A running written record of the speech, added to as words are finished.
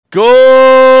Good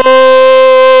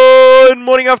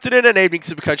morning, afternoon, and evening,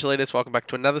 Supercoach Elites. Welcome back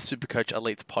to another Supercoach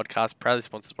Elites podcast, proudly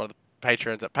sponsored by the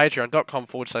Patreons at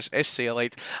patreon.com/SC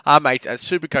Elites, our mates at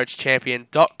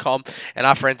supercoachchampion.com, and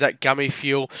our friends at Gummy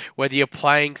Fuel. Whether you're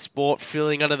playing sport,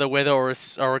 feeling under the weather, or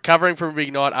recovering from a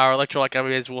big night, our electrolyte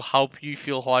gummy bears will help you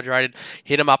feel hydrated.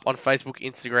 Hit them up on Facebook,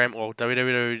 Instagram, or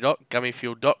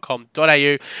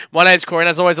www.gummyfuel.com.au. My name's Corey, and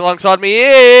as always, alongside me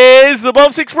is the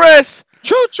Bumps Express.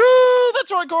 Choo-choo!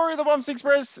 That's right, Corey. The Bumps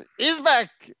Express is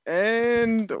back.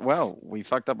 And, well, we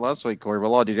fucked up last week, Corey.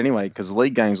 Well, I did anyway, because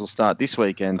league games will start this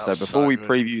weekend. So before we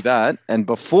preview that, and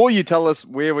before you tell us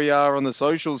where we are on the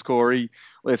socials, Corey,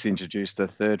 let's introduce the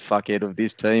third fuckhead of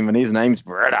this team, and his name's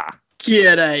Bretta.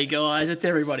 G'day, guys. It's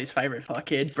everybody's favourite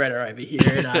fuckhead, Bretta over here.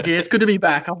 And yeah, it's good to be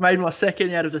back. I've made my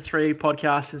second out of the 3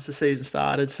 podcasts since the season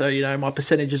started. So, my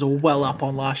percentages are well up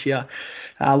on last year.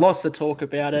 Lots to talk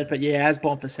about it. But, yeah, as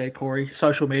Bonfa said, Corey,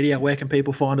 social media, where can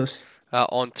people find us?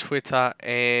 On Twitter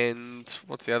and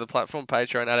what's the other platform?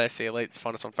 Patreon at SC Elites.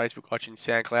 Find us on Facebook, iTunes,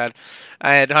 SoundCloud,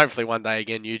 and hopefully one day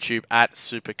again YouTube at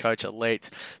Supercoach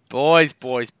Elites. Boys,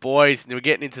 we're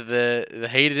getting into the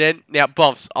heated end. Now,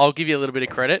 Bumps, I'll give you a little bit of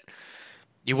credit.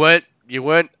 You weren't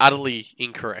utterly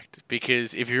incorrect,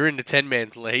 because if you're in the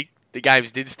 10-man league, the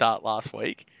games did start last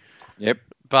week. Yep.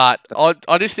 But I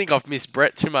just think I've missed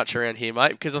Brett too much around here,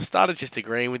 mate, because I've started just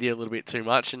agreeing with you a little bit too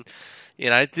much, and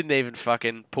didn't even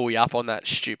fucking pull you up on that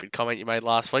stupid comment you made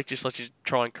last week. Just let you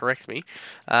try and correct me.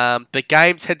 But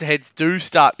games, head-to-heads do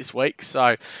start this week,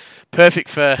 so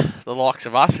perfect for the likes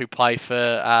of us who play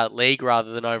for league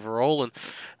rather than overall,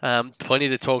 and plenty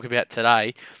to talk about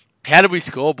today. How did we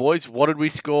score, boys? What did we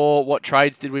score? What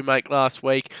trades did we make last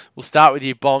week? We'll start with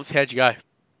you, Bombs. How'd you go?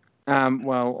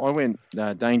 Well, I went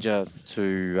Danger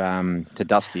to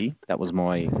Dusty. That was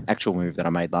my actual move that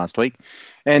I made last week.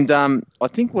 And I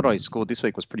think what I scored this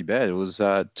week was pretty bad. It was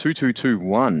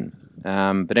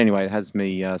 2-2-2-1. But anyway, it has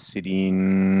me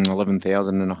sitting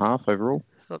 11,500 overall.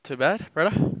 Not too bad,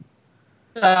 brother.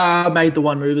 I made the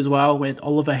one move as well. Went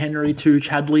Oliver Henry to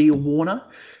Chadley Warner.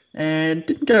 And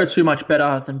didn't go too much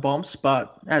better than Bombs,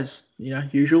 but as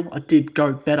usual, I did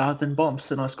go better than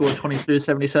Bombs, and I scored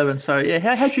 22.77. So yeah,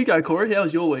 how'd you go, Corey? How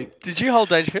was your week? Did you hold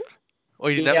Dangerfield? Or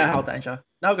you didn't? Yeah, I held Danger.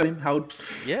 No, I got him held.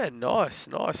 Yeah, nice.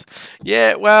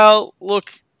 Yeah, well,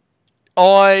 look,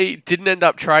 I didn't end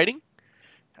up trading.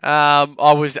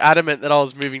 I was adamant that I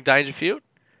was moving Dangerfield.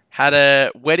 Had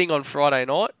a wedding on Friday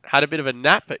night. Had a bit of a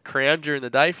nap at Crown during the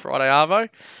day, Friday Arvo.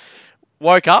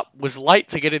 Woke up, was late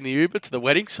to get in the Uber to the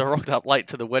wedding, so I rocked up late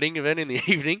to the wedding event in the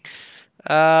evening.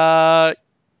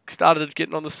 Started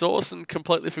getting on the sauce and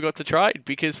completely forgot to trade,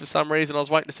 because for some reason I was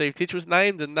waiting to see if Titch was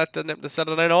named, and that didn't happen to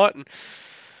Saturday night. And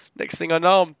next thing I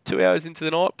know, I'm 2 hours into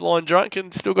the night, blind drunk,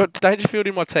 and still got Dangerfield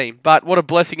in my team. But what a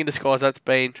blessing in disguise that's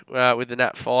been with the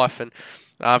Nat Fife. And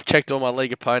I've checked all my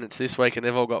league opponents this week, and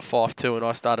they've all got 5-2, and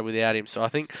I started without him. So I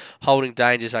think holding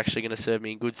Danger is actually going to serve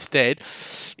me in good stead.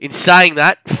 In saying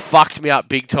that, fucked me up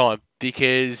big time,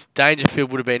 because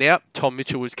Dangerfield would have been out. Tom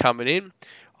Mitchell was coming in.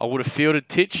 I would have fielded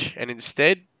Titch, and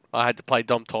instead I had to play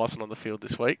Dom Tyson on the field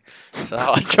this week. So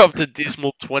I dropped a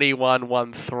dismal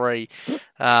 21-1-3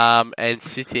 and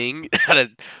sitting at a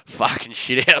fucking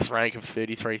shithouse rank of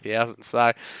 33,000.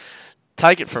 So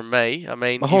take it from me. I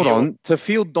mean, hold on. To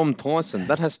field Dom Tyson,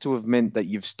 that has to have meant that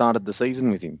you've started the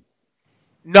season with him.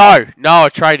 No, I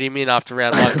traded him in after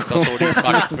round 1 because I thought his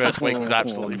fucking first week was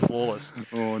absolutely flawless.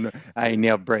 Oh no! Hey,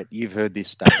 now Brett, you've heard this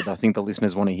stat, but I think the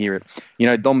listeners want to hear it.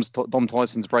 Dom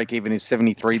Tyson's break even is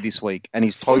 73 this week, and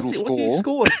his total score. What's he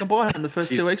scored combined in the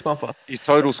first 2 weeks, Bumper? His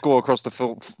total score across the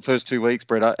first 2 weeks,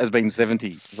 Brett, has been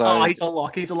 70. So he's a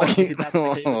lock.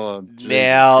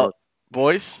 Now,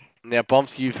 boys. Now,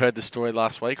 Bombs, you've heard the story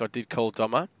last week. I did call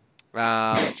Doma.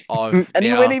 And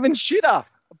he went even shitter.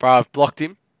 Bro, I've blocked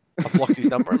him. I've blocked his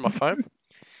number in my phone.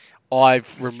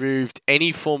 I've removed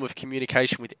any form of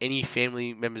communication with any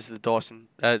family members of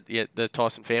the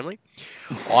Tyson family.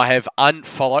 I have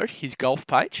unfollowed his golf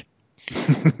page.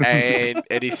 And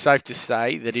it is safe to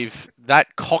say that if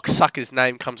that cocksucker's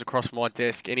name comes across my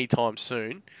desk anytime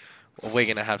soon, well, we're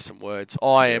going to have some words.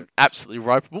 I am absolutely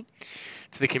ropeable.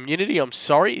 To the community, I'm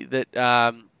sorry that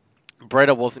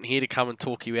Bretta wasn't here to come and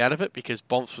talk you out of it, because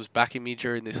Bomps was backing me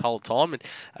during this whole time, and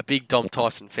a big Dom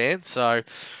Tyson fan, so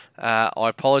I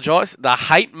apologise. The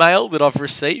hate mail that I've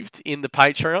received in the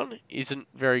Patreon isn't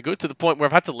very good, to the point where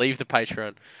I've had to leave the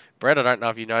Patreon. Brett, I don't know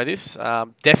if you know this.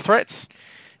 Death threats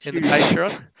in the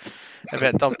Patreon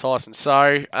about Dom Tyson.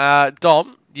 So,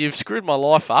 Dom, you've screwed my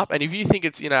life up, and if you think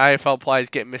it's, AFL players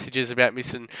getting messages about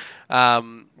missing,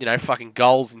 fucking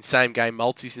goals in same game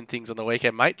multis and things on the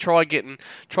weekend, mate, try getting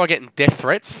death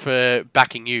threats for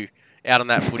backing you out on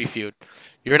that footy field.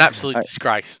 You're an absolute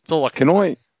disgrace. It's all I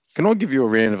can. Can I give you a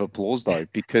round of applause though?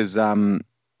 Because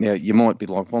yeah, you might be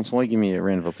like, "Well, why give me a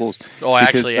round of applause?" Oh, I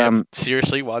actually am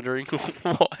seriously wondering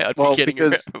why I'd be getting a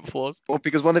round of applause. Well,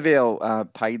 because one of our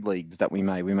paid leagues that we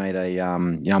made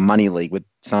a money league with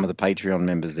some of the Patreon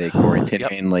members there, Corey,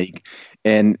 10-man league,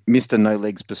 and Mr. No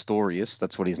Legs Pistorius,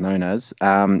 that's what he's known as,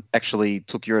 actually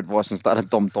took your advice and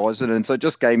started Dom Tyson, and so it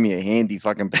just gave me a handy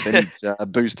fucking percentage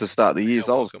boost to start the year.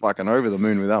 So I was fucking over the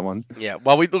moon with that one. Yeah,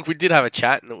 well, we did have a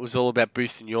chat, and it was all about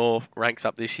boosting your ranks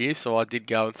up this year. So I did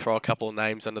go and throw a couple of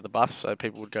names under the bus, so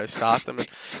people would go start them, and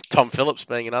Tom Phillips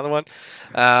being another one.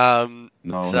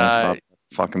 Start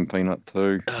fucking Peanut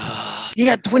too. He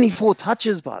had 24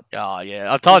 touches, but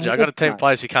yeah, I told you I got a team of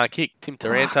players who can't kick. Tim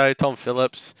Taranto, Tom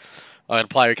Phillips. I got a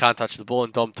player who can't touch the ball,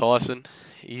 and Dom Tyson.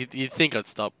 You'd think I'd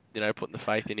stop, putting the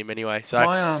faith in him anyway.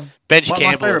 So bench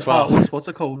Campbell as well. What's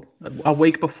it called? A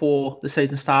week before the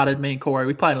season started, me and Corey,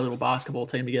 we played a little basketball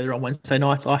team together on Wednesday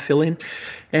nights. I fill in,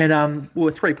 and we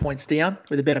were 3 points down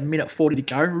with about a minute 40 to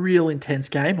go. Real intense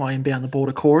game. I inbound the ball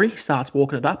to Corey. He starts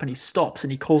walking it up, and he stops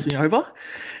and he calls me over.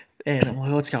 And I'm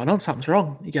like, what's going on? Something's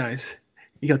wrong. He goes,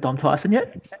 you got Dom Tyson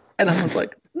yet? And I was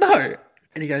like, no.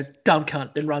 And he goes, dumb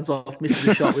cunt, then runs off, misses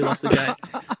the shot. We lost the game.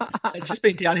 It's just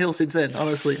been downhill since then,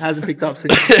 honestly. Hasn't picked up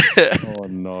since then. Oh,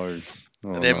 no.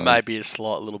 There may be a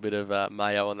slight little bit of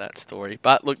mayo on that story.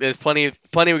 But look, there's plenty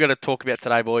we've got to talk about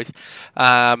today, boys.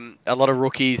 A lot of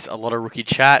rookies, a lot of rookie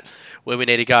chat, where we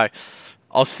need to go.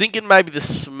 I was thinking maybe the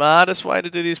smartest way to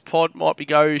do this pod might be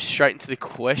go straight into the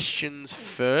questions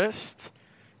first,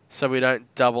 so we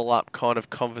don't double up kind of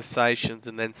conversations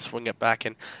and then swing it back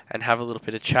and have a little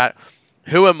bit of chat.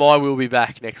 Who Am I will be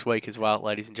back next week as well,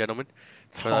 ladies and gentlemen.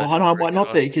 I know I might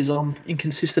not be because I'm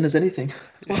inconsistent as anything.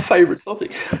 It's my favourite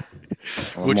topic.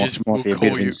 Might be a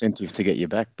bit of incentive to get you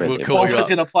back. But Wolford's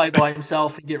going to play by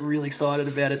himself and get really excited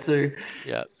about it too.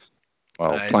 Yeah.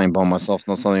 Well, playing by myself's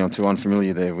not something I'm too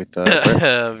unfamiliar there with.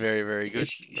 Very, very good.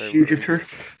 Huge if true.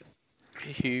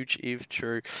 Huge if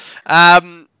true.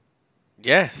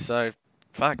 Yeah, so,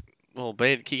 we'll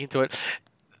kick into it.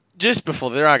 Just before,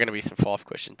 there are going to be some 5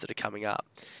 questions that are coming up.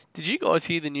 Did you guys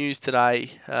hear the news today,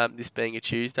 this being a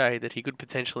Tuesday, that he could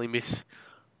potentially miss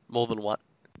more than one?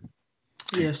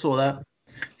 Yeah, I saw that.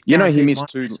 He missed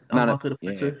 2.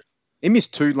 He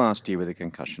missed 2 last year with a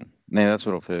concussion. Now, that's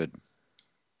what I've heard.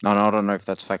 No, I don't know if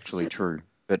that's factually true,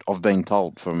 but I've been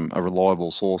told from a reliable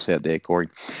source out there, Corey,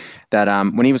 that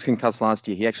when he was concussed last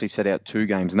year, he actually set out 2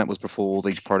 games, and that was before all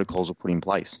these protocols were put in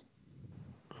place.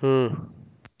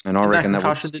 And I reckon that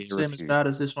concussion didn't seem as bad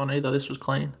as this one either. This was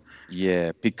clean.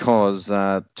 Yeah, because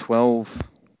 12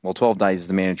 days is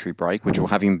the mandatory break, which will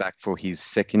have him back for his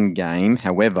second game.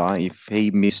 However, if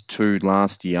he missed 2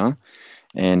 last year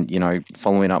and,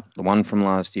 following up the one from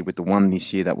last year with the one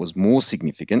this year that was more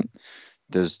significant,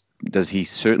 does he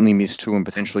certainly miss 2 and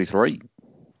potentially 3?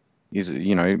 Is it,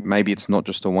 maybe it's not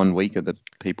just a 1 weeker that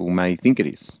people may think it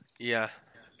is. Yeah,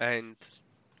 and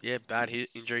bad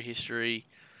injury history,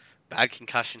 bad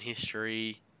concussion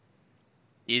history,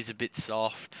 is a bit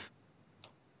soft.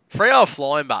 Freo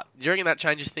flying, but do you reckon that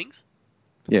changes things?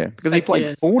 Yeah, because he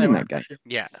played forward in that game.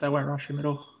 Yeah. They won't rush him at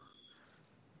all.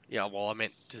 Yeah, well, I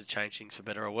meant, does it change things for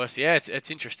better or worse? Yeah,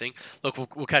 it's interesting. Look,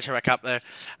 we'll catch her back up there.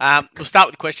 We'll start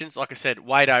with the questions. Like I said,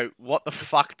 Wado, what the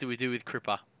fuck do we do with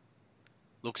Cripper?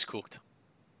 Looks cooked.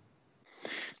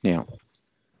 Now,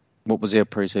 what was our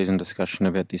pre-season discussion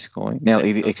about this guy? Now,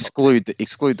 exclude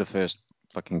the first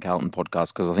fucking Carlton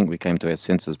podcast, because I think we came to our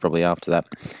senses probably after that.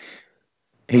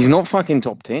 He's not fucking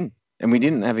top 10, and we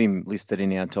didn't have him listed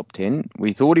in our top 10.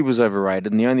 We thought he was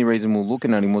overrated, and the only reason we're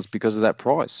looking at him was because of that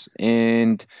price.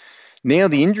 And now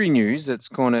the injury news, that's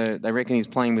kind of, they reckon he's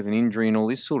playing with an injury and all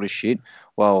this sort of shit.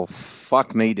 Well,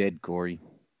 fuck me dead, Corey.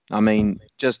 I mean,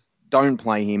 just don't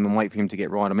play him and wait for him to get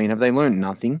right. I mean, have they learned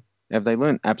nothing? Have they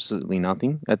learned absolutely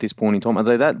nothing at this point in time? Are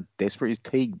they that desperate? Is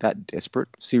Teague that desperate?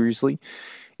 Seriously?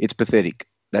 It's pathetic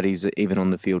that he's even on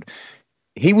the field.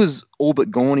 He was all but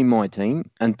gone in my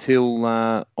team until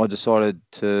I decided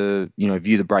to,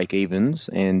 view the break-evens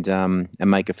and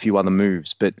make a few other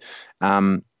moves. But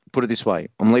put it this way,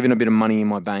 I'm leaving a bit of money in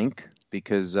my bank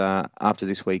because after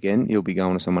this weekend, he'll be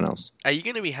going to someone else. Are you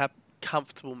going to be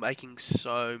comfortable making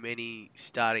so many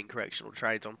starting correctional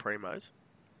trades on Primos?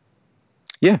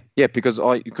 Yeah, because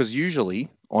usually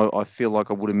I feel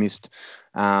like I would have missed,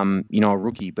 a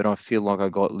rookie, but I feel like I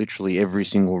got literally every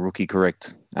single rookie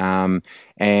correct. And,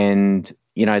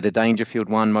 the Dangerfield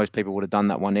one, most people would have done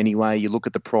that one anyway. You look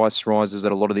at the price rises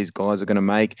that a lot of these guys are going to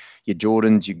make, your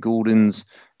Jordans, your Gouldens,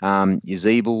 your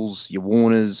Zeebles, your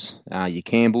Warners, your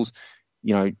Campbells.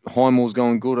 Highmore's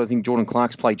going good. I think Jordan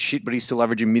Clark's played shit, but he's still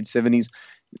averaging mid-70s.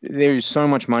 There is so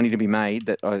much money to be made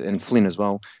and Flynn as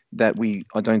well, that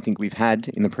I don't think we've had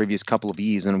in the previous couple of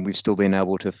years, and we've still been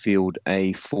able to field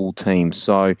a full team.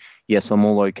 So yes, I'm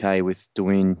all okay with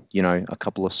doing, a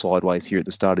couple of sideways here at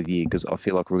the start of the year, because I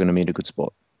feel like we're going to be in a good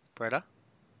spot. Bretta?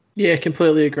 Yeah,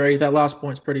 completely agree. That last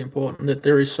point's pretty important, that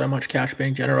there is so much cash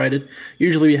being generated.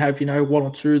 Usually we have, one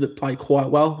or two that play quite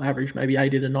well, average maybe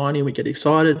 80 to 90, and we get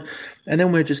excited. And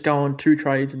then we're just going 2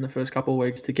 trades in the first couple of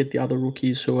weeks to get the other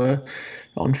rookies who are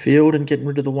on field and getting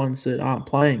rid of the ones that aren't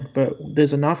playing. But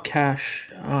there's enough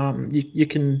cash. You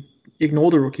can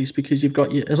ignore the rookies because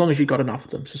as long as you've got enough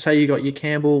of them. So say you got your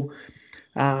Campbell,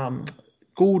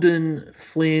 Goulden,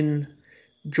 Flynn,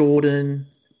 Jordan,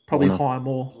 probably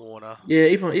Highmore. Warner. Yeah,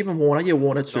 even Warner. Yeah,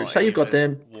 Warner too. Say you've got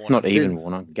them. Not even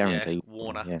Warner, guaranteed. Yeah,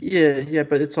 Warner. Yeah,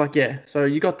 but it's like, so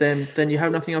you got them, then you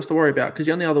have nothing else to worry about, because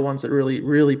the only other ones that really,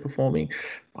 really performing,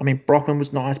 I mean, Brockman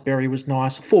was nice, Berry was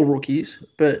nice, 4 rookies,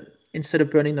 but instead of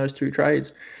burning those 2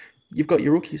 trades, you've got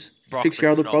your rookies. Brockman's fix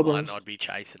your other not problems. one I'd be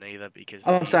chasing either, because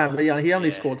I'm saying, but he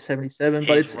only scored 77,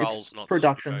 but it's not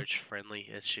production. Coach friendly.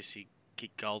 It's just he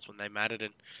kicked goals when they mattered,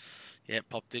 and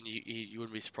popped in. You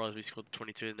wouldn't be surprised if he scored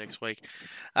 22 the next week.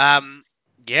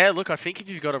 Yeah, look, I think if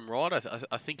you've got him right,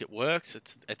 I think it works.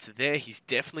 It's there. He's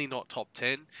definitely not top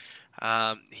 10.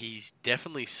 He's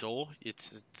definitely sore.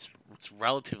 It's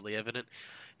relatively evident.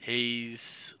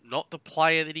 He's not the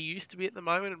player that he used to be at the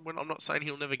moment, and I'm not saying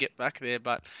he'll never get back there,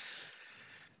 but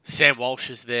Sam Walsh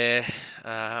is there.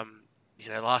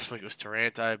 Last week it was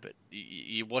Taranto, but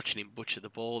you're watching him butcher the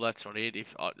ball. That's not it.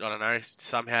 If I don't know,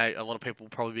 somehow a lot of people will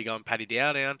probably be going Paddy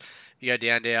Dow down. You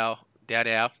go Dow.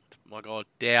 My God,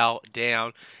 Dow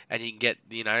down, and you can get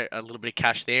a little bit of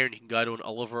cash there, and you can go to an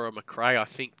Oliver or McRae. I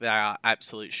think they are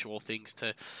absolute sure things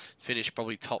to finish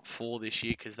probably top 4 this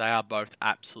year, because they are both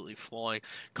absolutely flying.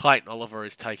 Clayton Oliver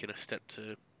has taken a step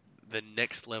to the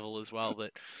next level as well,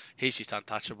 that he's just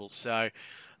untouchable. So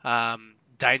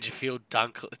Dusty,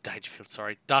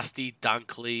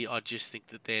 Dunkley, I just think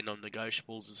that they're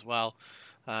non-negotiables as well.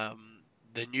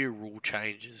 The new rule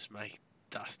changes make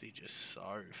Dusty just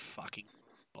so fucking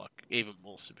even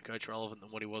more Supercoach relevant than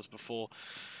what he was before.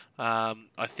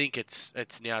 I think it's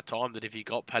now time that if he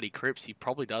got Paddy Cripps, he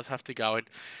probably does have to go. And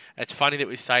it's funny that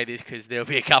we say this, because there'll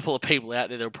be a couple of people out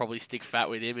there that'll probably stick fat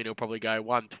with him, and he'll probably go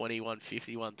 120,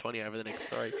 150, 120 over the next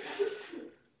 3.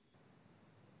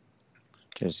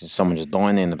 Someone just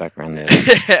dying there in the background there.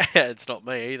 It's not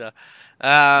me either.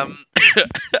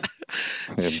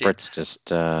 Brett's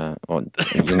just what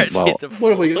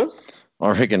have we got?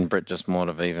 I reckon Brett just might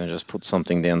have even just put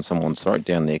something down someone's throat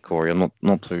down there, Corey. I'm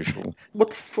not too sure.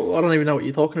 What the fuck? I don't even know what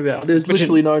you're talking about. There's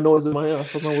literally no noise in my house.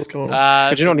 I don't know what's going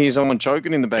on. Could you not hear someone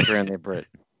choking in the background there, Brett?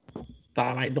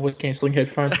 Nah, mate, noise cancelling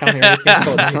headphones coming.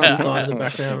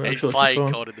 He's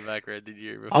playing COD in the background, did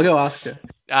you? I'll go ask her.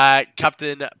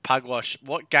 Captain Pugwash,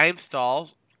 what game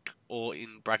styles, or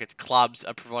in brackets clubs,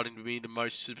 are providing to be the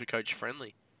most Supercoach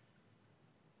friendly?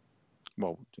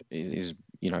 Well,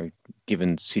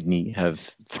 given Sydney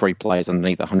have 3 players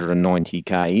underneath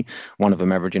 190k, one of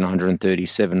them averaging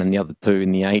 137 and the other 2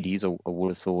 in the 80s, I would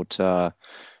have thought.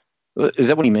 Is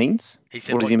that what he means? He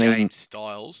said what game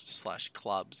styles /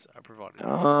 clubs are provided.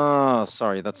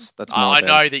 Sorry, that's my I bad.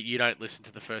 know that you don't listen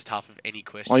to the first half of any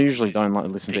question. I usually don't like to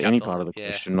listen to any part of the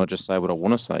question. I just say what I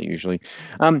want to say usually.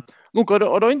 Look, I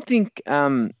don't think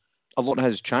a lot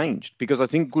has changed, because I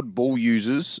think good ball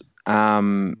users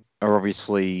are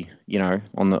obviously,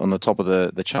 on the top of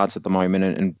the charts at the moment,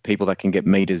 and people that can get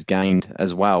meters gained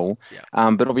as well.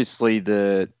 Yeah. But obviously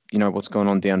what's going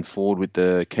on down forward with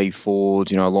the key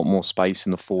forwards, a lot more space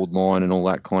in the forward line and all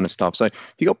that kind of stuff. So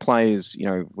if you got players,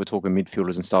 we're talking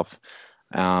midfielders and stuff,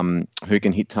 who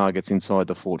can hit targets inside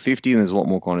the forward 50, and there's a lot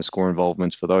more kind of score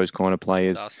involvements for those kind of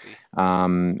players.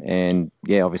 And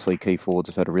obviously key forwards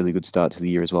have had a really good start to the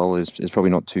year as well. There's probably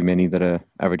not too many that are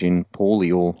averaging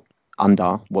poorly or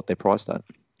under what they're priced at.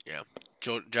 Yeah.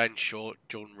 Jaden Short,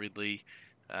 Jordan Ridley,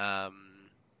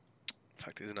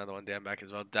 there's another one down back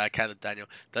as well. Caleb Daniel.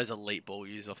 Those elite ball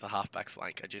users off the halfback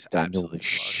flank are just Daniel absolutely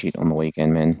shit on the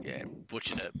weekend, man. Yeah,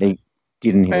 butchered it. He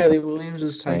didn't hit Bailey Williams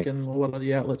has taken a lot of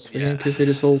the outlets for him, because they're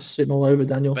just all sitting all over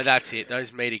Daniel. But that's it.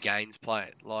 Those meter gains play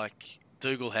it. Like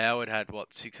Dougal Howard had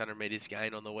 600 meters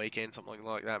gain on the weekend, something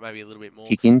like that, maybe a little bit more.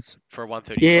 Kick-ins for a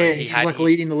 130. Yeah, he's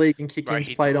leading the league in kick-ins.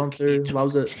 Played on too.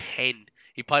 Loves it. 10.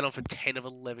 He played on for 10 of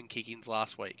 11 kick-ins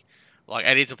last week.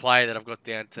 And he's a player that I've got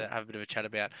down to have a bit of a chat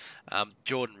about.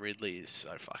 Jordan Ridley is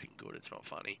so fucking good. It's not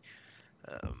funny.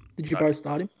 Did you both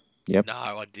start him? Yep. No,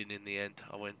 I didn't in the end.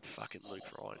 I went fucking Luke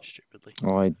Ryan stupidly.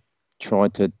 I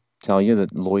tried to tell you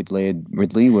that Lloyd, Laird,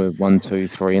 Ridley were 1, 2,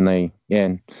 3, and I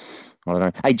don't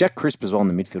know. Hey, Jack Crisp as well in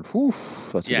the midfield.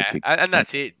 That's a good pick. And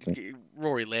that's it.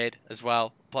 Rory Laird as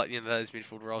well. Those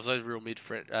midfield roles, those real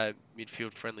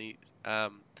midfield friendly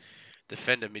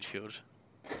defender midfield.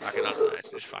 Fucking, I don't know.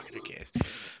 Just fucking who cares?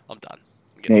 I'm done.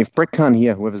 If Brett can't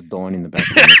hear, whoever's dying in the back.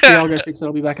 I'll go fix it.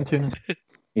 I'll be back in 2 minutes.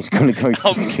 He's going to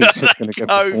go. He's just going to go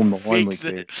perform the Heimlich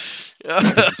there.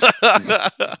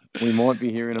 We might be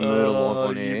hearing a murder live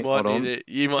on air.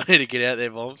 You might need to get out there,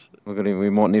 Bombs. We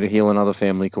might need to heal another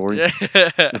family, Corey.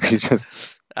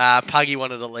 Puggy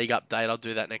wanted a league update. I'll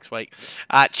do that next week.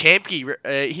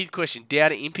 Champy, his question: Dow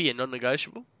to Impey and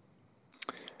non-negotiable?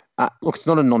 Look, it's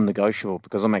not a non-negotiable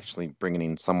because I'm actually bringing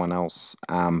in someone else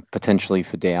potentially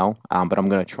for Dow, but I'm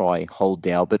going to try hold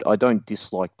Dow. But I don't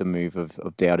dislike the move of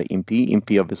Dow to Impey.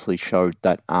 Impey obviously showed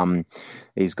that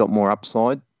he's got more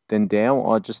upside than Dow.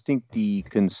 I just think the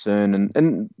concern,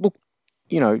 and look,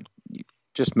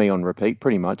 just me on repeat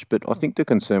pretty much, but I think the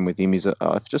concern with him is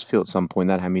I just feel at some point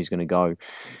that Hammy's going to go.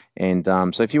 And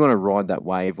so if you want to ride that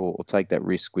wave or take that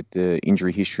risk with the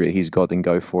injury history he's got, then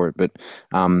go for it. But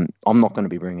I'm not going to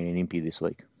be bringing in Impey this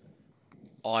week.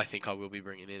 I think I will be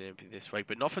bringing in Impey this week,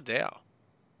 but not for Dow.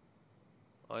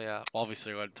 Oh yeah,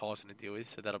 obviously I got Tyson to deal with,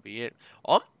 so that'll be it.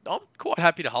 I'm quite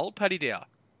happy to hold Paddy Dow.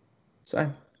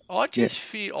 Same. I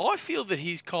feel that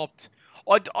he's copped.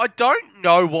 I don't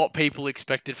know what people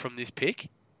expected from this pick.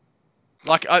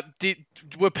 Like,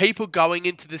 were people going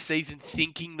into the season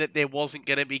thinking that there wasn't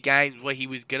going to be games where he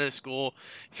was going to score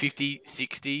 50,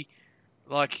 60?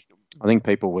 Like, I think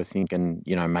people were thinking,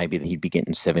 maybe that he'd be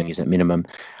getting 70s at minimum.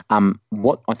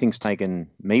 What I think's taken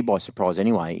me by surprise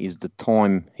anyway is the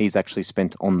time he's actually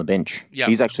spent on the bench. Yep.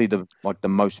 He's actually the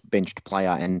most benched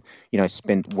player, and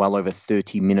spent well over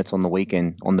 30 minutes on the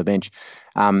weekend on the bench.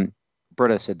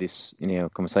 Bretta said this in our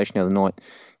conversation the other night.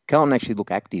 Carlton actually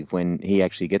look active when he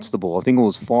actually gets the ball. I think it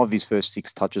was 5 of his first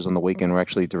 6 touches on the weekend were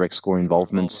actually direct score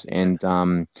involvements, and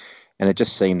it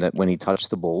just seemed that when he touched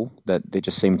the ball, that there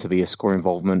just seemed to be a score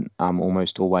involvement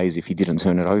almost always if he didn't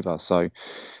turn it over. So,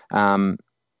 a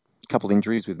couple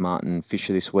injuries with Martin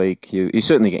Fisher this week. He's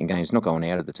certainly getting games. He's not going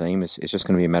out of the team. It's just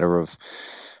going to be a matter of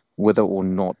whether or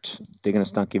not they're going to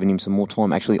start giving him some more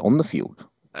time actually on the field.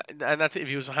 And that's it. If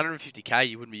he was 150k,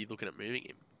 you wouldn't be looking at moving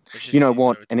him. You know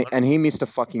what? And he missed a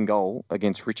fucking goal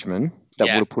against Richmond that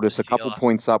would have put us a couple of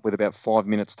points up with about 5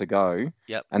 minutes to go.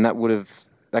 Yep. And that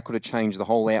could have changed the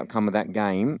whole outcome of that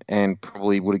game and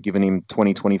probably would have given him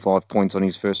 20, 25 points on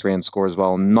his first round score as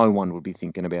well. No one would be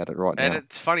thinking about it right now. And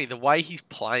it's funny, the way he's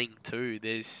playing too,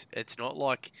 it's not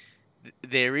like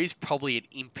there is probably an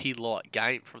Impey-like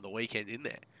game from the weekend in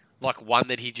there. Like one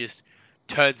that he just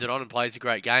turns it on and plays a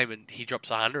great game and he drops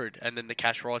 100 and then the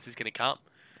cash rise is going to come.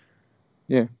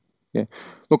 Yeah.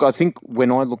 Look, I think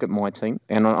when I look at my team,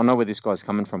 and I know where this guy's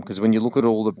coming from, because when you look at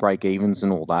all the break-evens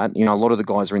and all that, a lot of the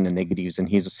guys are in the negatives and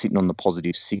he's sitting on the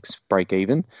positive 6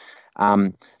 break-even.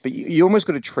 But you almost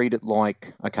got to treat it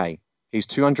like, okay, he's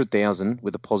 200,000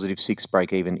 with a positive 6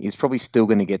 break-even. He's probably still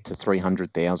going to get to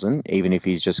 300,000, even if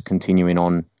he's just continuing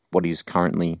on what he's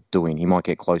currently doing. He might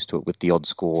get close to it with the odd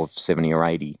score of 70 or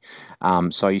 80.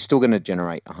 So he's still going to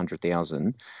generate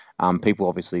 100,000. People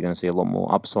obviously are going to see a lot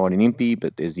more upside in Impey,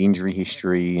 but there's the injury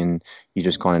history, and you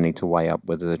just kind of need to weigh up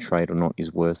whether the trade or not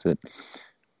is worth it.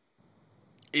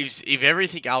 If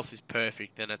everything else is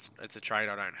perfect, then it's a trade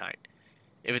I don't hate.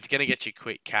 If it's going to get you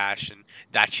quick cash, and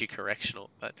that's your correctional.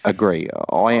 But agree.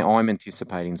 I'm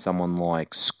anticipating someone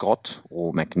like Scott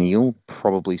or McNeil.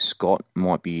 Probably Scott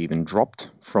might be even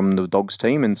dropped from the Dogs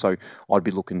team, and so I'd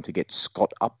be looking to get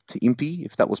Scott up to Impey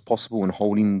if that was possible and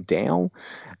hold him down.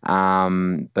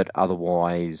 But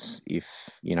otherwise, if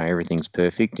everything's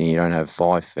perfect and you don't have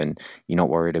Fife and you're not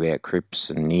worried about Cripps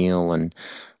and Neil and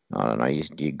I don't know,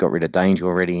 you got rid of Danger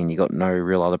already and you got no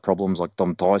real other problems like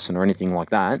Dom Tyson or anything like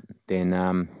that, then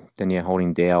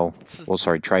holding Dow,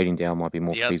 trading Dow might be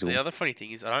more feasible. The other funny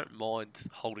thing is I don't mind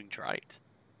holding trades.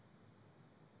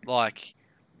 Like,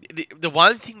 the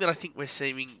one thing that I think we're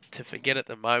seeming to forget at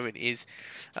the moment is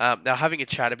they're having a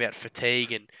chat about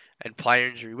fatigue and player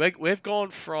injury. We've gone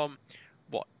from,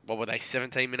 what were they,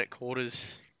 17-minute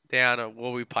quarters down to,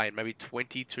 what were we playing, maybe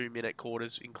 22-minute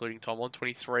quarters, including time on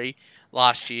 23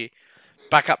 last year,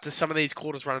 back up to some of these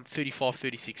quarters running 35,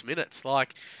 36 minutes.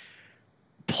 Like,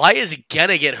 players are going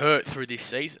to get hurt through this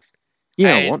season. You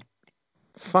know what?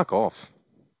 Fuck off.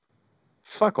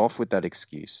 Fuck off with that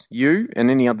excuse. You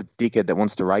and any other dickhead that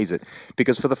wants to raise it.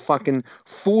 Because for the fucking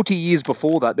 40 years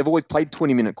before that, they've always played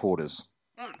 20-minute quarters.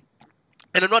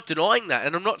 And I'm not denying that,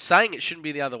 and I'm not saying it shouldn't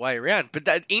be the other way around. But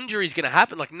that injury is going to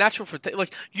happen, like natural fatigue.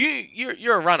 Like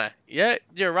you're a runner, yeah.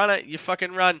 You're a runner. You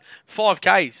fucking run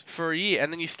 5Ks for a year,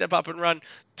 and then you step up and run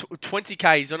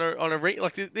 20Ks on a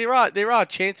like there are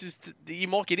chances that you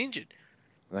might get injured.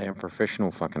 They are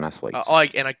professional fucking athletes. I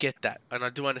get that, and I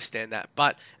do understand that,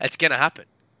 but it's going to happen.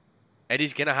 It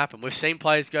is going to happen. We've seen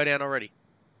players go down already.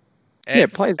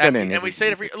 Players go down, and we see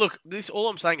it every. Look, this all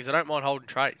I'm saying is I don't mind holding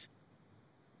trades.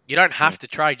 You don't have to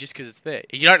trade just because it's there.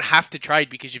 You don't have to trade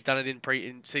because you've done it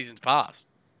in seasons past.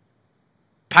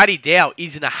 Paddy Dow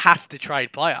isn't a have to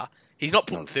trade player. He's not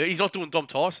putting 30. He's not doing Dom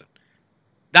Tyson.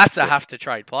 That's a have to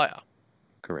trade player.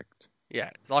 Correct. Yeah,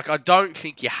 like I don't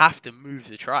think you have to move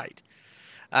the trade.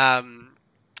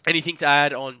 Anything to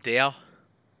add on Dow,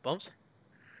 Bombs?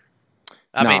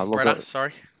 Brenner,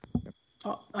 sorry.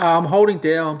 I'm holding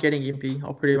Dow. I'm getting Impey.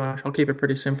 I'll keep it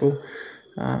pretty simple.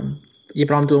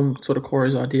 But I'm doing sort of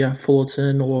Corey's idea,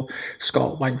 Fullerton or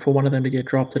Scott, waiting for one of them to get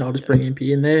dropped, and I'll just bring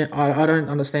Impey in there. I don't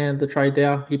understand the trade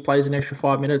Dow. He plays an extra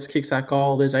 5 minutes, kicks that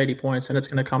goal, there's 80 points, and it's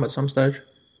going to come at some stage.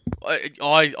 I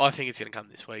think it's going to come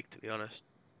this week, to be honest.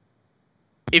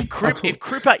 If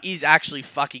Cripper is actually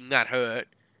fucking that hurt,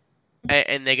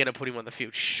 and they're going to put him on the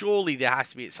field, surely there has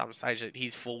to be at some stage that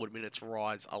his forward minutes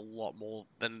rise a lot more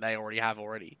than they already have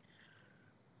already.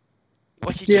 But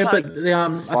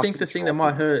I think the thing that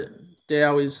might hurt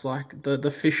Dow is like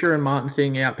the Fisher and Martin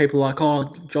thing out. People are like,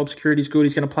 oh, job security's good.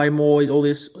 He's going to play more. He's all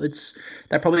this.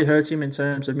 That probably hurts him in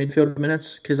terms of midfield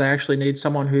minutes because they actually need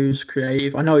someone who's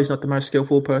creative. I know he's not the most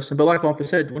skillful person, but like I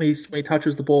said, when he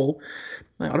touches the ball,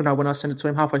 I don't know, when I sent it to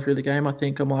him halfway through the game,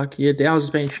 I'm like, yeah, Dow's has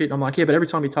been shit. I'm like, yeah, but every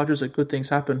time he touches it, good things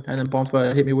happen. And then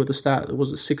Bonfer hit me with the stat. It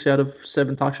was 6 out of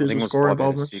 7 touches with scoring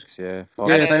involvement. Yeah,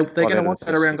 they're going to want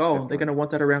that around goal. They're going to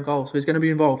want that around goal. So he's going to be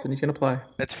involved and he's going to play.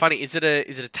 That's funny. Is it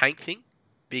a tank thing?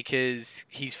 Because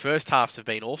his first halves have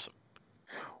been awesome.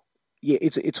 Yeah,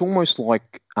 it's almost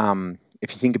like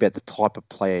if you think about the type of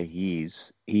player he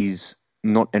is, he's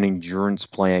not an endurance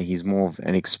player. He's more of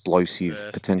an explosive,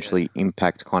 potentially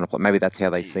impact kind of player. Maybe that's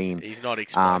how they see him. He's not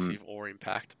explosive or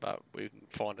impact, but we can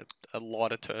find a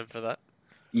lighter term for that.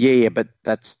 Yeah, but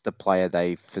that's the player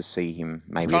they foresee him.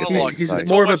 Maybe he's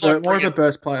more of a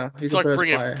burst player. He's like a burst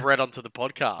bringing player. Brett onto the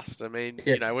podcast. I mean,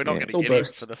 we're not going to get him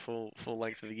for the full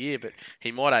length of the year, but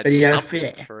he might add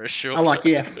something for a short. I like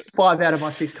 5 out of my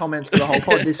 6 comments for the whole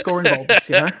pod. There's score involvements,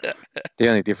 you know. The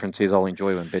only difference is I'll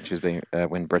enjoy when Brett's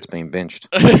being benched.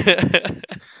 Look,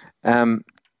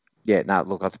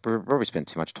 I've probably spent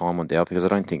too much time on Dow because I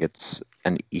don't think it's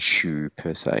an issue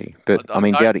per se. But I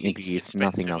mean, Dow to Impey, if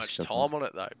nothing else. Much time on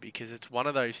it though, because it's one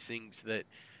of those things that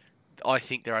I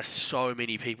think there are so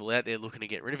many people out there looking to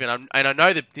get rid of it. And I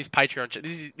know that this Patreon,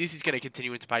 this is going to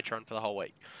continue into Patreon for the whole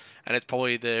week, and it's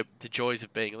probably the joys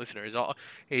of being a listener is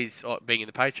being in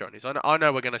the Patreon. Is I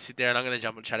know we're going to sit there and I'm going to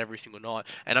jump and chat every single night,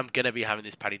 and I'm going to be having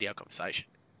this Paddy Dow conversation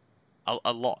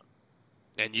a lot.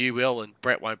 And you will, and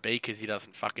Brett won't be because he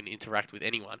doesn't fucking interact with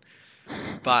anyone.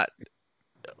 But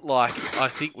like, I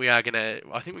think we're gonna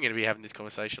be having this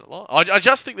conversation a lot. I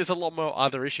just think there's a lot more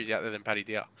other issues out there than Paddy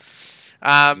Dow.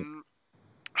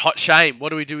 Hot shame. What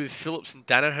do we do with Phillips and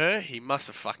Danaher? He must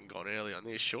have fucking gone early on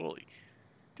this, surely.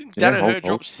 Didn't Danaher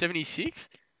drop 76?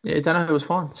 Yeah, Danaher was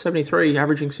fine. 73,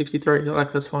 averaging 63.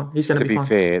 Like, that's fine. He's going to be fine. To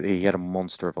be fair, he had a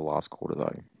monster of a last quarter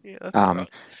though. Yeah, that's right.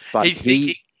 But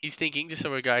He's thinking, just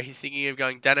so we go, he's thinking of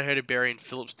going Danaher to Berry and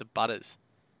Phillips to Butters.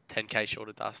 10k short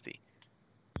of Dusty.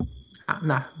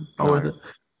 Nah, not worth it.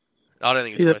 I don't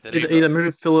think it's worth it either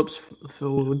move Phillips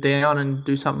down and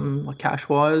do something like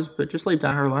cash-wise, but just leave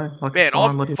Danaher alone. Like, man,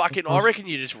 I reckon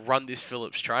you just run this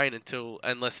Phillips train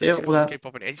unless these scores keep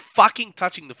popping. He's fucking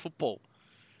touching the football.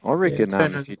 I reckon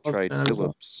if you trade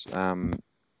Phillips,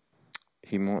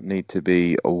 he might need to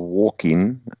be a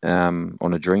walk-in on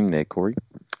a dream there, Corey,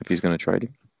 if he's going to trade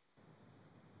him.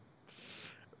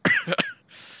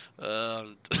 I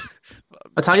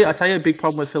tell you a big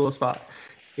problem with Phillips, but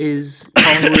is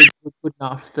Collingwood good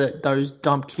enough that those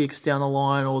dump kicks down the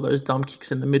line or those dump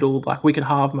kicks in the middle, like we could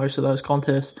halve most of those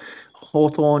contests.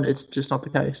 Hawthorn, it's just not the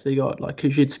case. They got like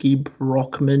Kajitsky,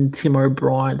 Brockman, Tim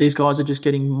O'Brien. These guys are just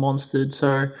getting monstered.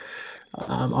 So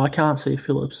I can't see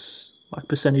Phillips like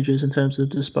percentages in terms of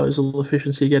disposal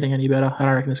efficiency getting any better. I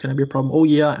don't reckon it's going to be a problem all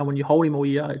year. And when you hold him all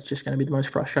year, it's just going to be the most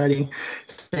frustrating.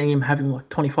 Seeing him having like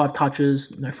 25 touches,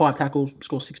 5 tackles,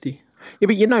 score 60. Yeah,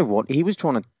 but you know what? He was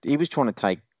trying to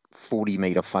take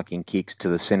 40-meter fucking kicks to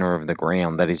the center of the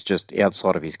ground. That is just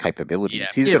outside of his capabilities. Yeah.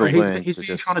 He's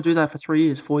been trying to do that for 3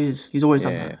 years, 4 years. He's always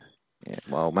done that. Yeah.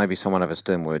 Well, maybe someone have a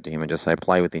stern word to him and just say,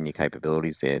 play within your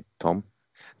capabilities there, Tom.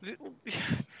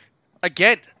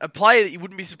 again, a player that you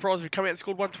wouldn't be surprised if he come out and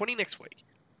scored 120 next week.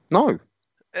 No.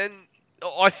 And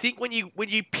I think when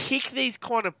you pick these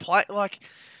kind of play, like,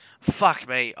 fuck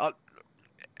me,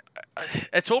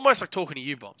 it's almost like talking to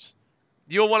you, Bombs.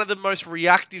 You're one of the most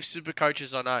reactive super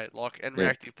coaches I know, and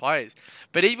reactive players.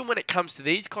 But even when it comes to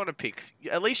these kind of picks,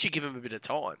 at least you give them a bit of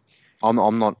time.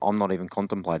 I'm not even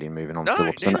contemplating moving on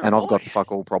Phillips, and I've got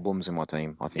fuck all problems in my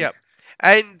team, I think. Yep.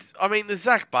 And I mean the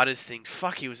Zach Butters things,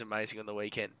 fuck, he was amazing on the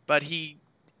weekend. But he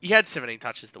had 17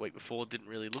 touches the week before, didn't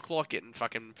really look like getting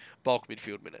fucking bulk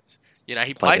midfield minutes. You know,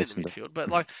 he played in the midfield,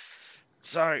 but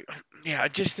so yeah, I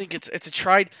just think it's a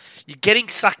trade. You're getting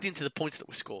sucked into the points that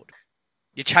were scored.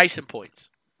 You're chasing points.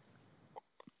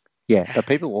 Yeah, but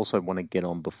people also want to get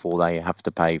on before they have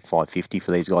to pay $550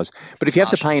 for these guys. But if you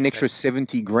have to pay an extra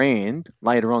 $70,000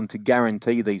 later on to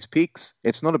guarantee these picks,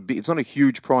 it's not a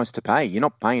huge price to pay. You're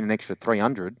not paying an extra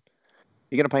 $300.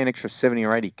 You're going to pay an extra $70,000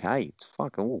 or $80,000. It's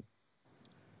fuck all.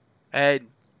 And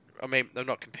I mean, I'm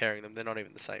not comparing them. They're not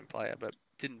even the same player. But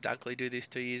didn't Dunkley do this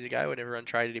 2 years ago when everyone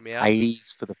traded him out?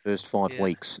 80s for the first 5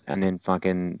 weeks, and then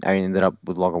fucking ended up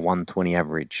with like a 120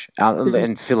 average.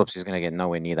 And Phillips is going to get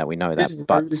nowhere near that. We know that.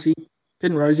 But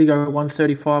didn't Rosie go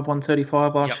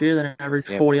 135 last year? Then averaged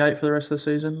 48 for the rest of the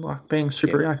season. Like, being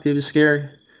super reactive is scary.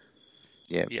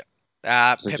 Yeah.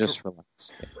 So just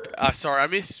relax. Sorry, I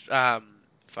missed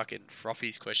fucking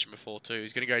Frothy's question before too.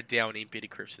 He's going to go down Impey to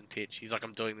Cripps and Titch. He's like,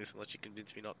 I'm doing this unless you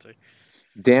convince me not to.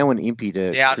 Dow and Impey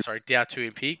to... Dow to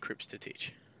Impey, Cripps to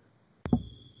Titch.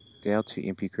 Dow to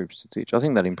Impey, Cripps to Titch. I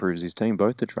think that improves his team,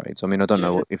 both the trades. I mean, I don't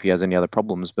know if he has any other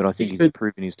problems, but I think he's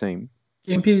improving his team.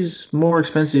 Impey's more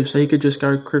expensive, so he could just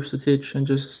go Cripps to Titch and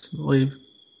just leave.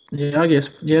 Yeah, I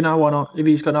guess. Yeah, no, why not? If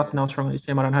he's got nothing else wrong with his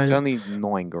team, I don't hate it. It's only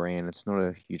 $9,000. It's not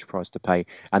a huge price to pay.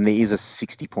 And there is a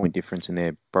 60-point difference in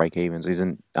their break-evens.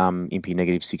 Isn't Impey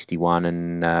negative 61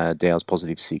 and Dow's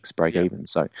positive 6 break-even?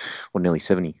 So, or nearly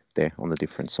 70 there on the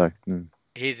difference. So,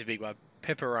 Here's a big one.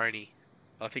 Pepperoni.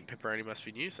 I think Pepperoni must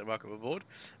be new, so welcome aboard.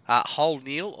 Hold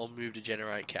Neil or move to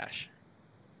generate cash?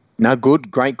 No,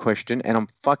 great question. And I'm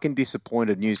fucking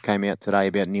disappointed news came out today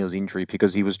about Neil's injury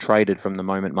because he was traded from the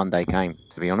moment Monday came,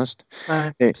 to be honest.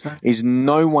 There is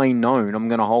no way known I'm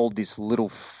going to hold this little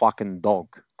fucking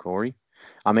dog, Corey.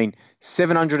 I mean,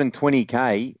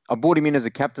 $720K. I bought him in as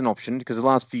a captain option because the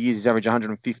last few years he's averaged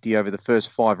 150 over the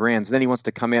first 5 rounds. Then he wants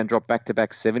to come out and drop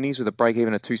back-to-back 70s with a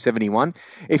break-even of 271.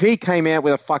 If he came out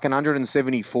with a fucking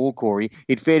 174, Corey,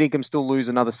 he'd fair dinkum still lose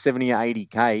another 70 or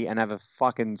 80K and have a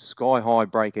fucking sky-high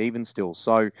break-even still.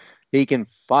 So he can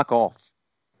fuck off.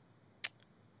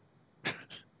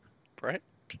 Brett?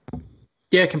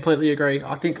 Yeah, completely agree.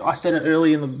 I think I said it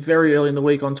very early in the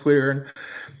week on Twitter, and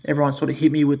everyone sort of hit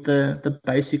me with the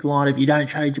basic line of you don't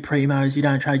trade your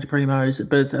primos,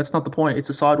 but that's not the point.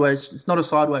 It's not a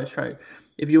sideways trade.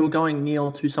 If you were going Neil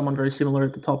to someone very similar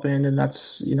at the top end, and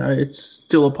that's, it's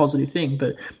still a positive thing,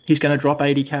 but he's going to drop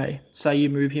 80K. Say you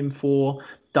move him for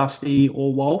Dusty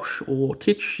or Walsh or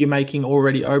Titch, you're making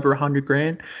already over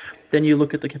 $100,000. Then you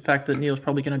look at the fact that Neil's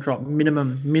probably going to drop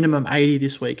minimum 80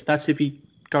 this week. That's if he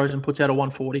goes and puts out a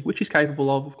 140, which he's capable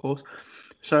of course.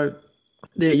 So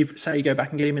there, you go back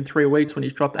and get him in 3 weeks when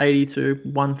he's dropped 80 to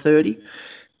 130.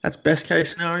 That's best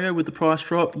case scenario. With the price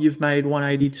drop, you've made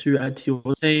 180 to add to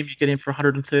your team. You get him for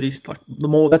 130.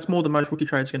 That's more than most rookie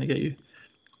trades going to get you.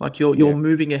 Like you're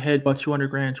moving ahead by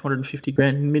 $200,000,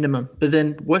 $250,000 minimum. But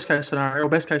then best case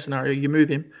scenario, you move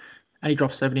him and he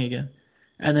drops 70 again.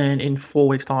 And then in 4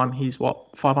 weeks' time, he's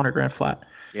 $500,000 flat.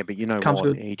 Yeah, but you know what?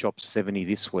 Good. He dropped 70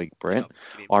 this week, Brent.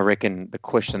 I reckon the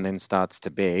question then starts to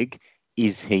beg,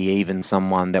 is he even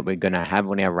someone that we're going to have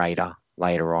on our radar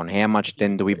later on? How much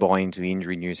then do we buy into the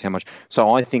injury news? How much?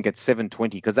 So I think at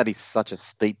 720, because that is such a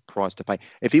steep price to pay.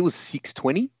 If he was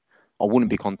 620, I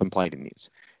wouldn't be contemplating this.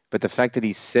 But the fact that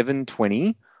he's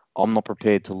 720, I'm not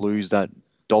prepared to lose that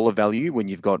dollar value when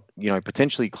you've got,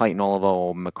 potentially Clayton Oliver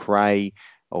or McRae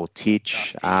or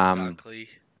Titch.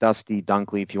 Dusty,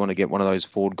 Dunkley, if you want to get one of those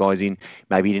forward guys in.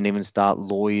 Maybe you didn't even start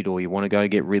Lloyd, or you want to go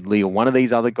get Ridley, or one of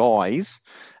these other guys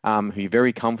who you're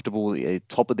very comfortable at the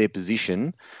top of their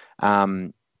position.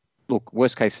 Look,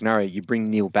 worst case scenario, you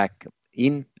bring Neil back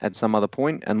in at some other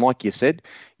point, and like you said,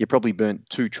 you probably burnt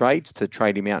 2 trades to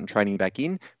trade him out and trade him back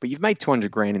in, but you've made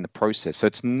 $200,000 in the process, so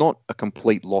it's not a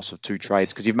complete loss of 2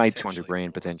 trades because you've made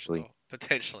 $200,000 potentially.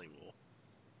 Potentially more.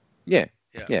 Yeah.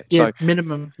 So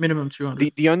minimum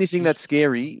 200. The only thing that's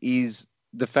scary is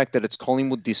the fact that it's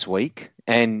Collingwood this week,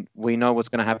 and we know what's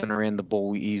going to happen around the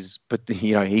ball is, but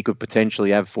he could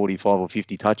potentially have 45 or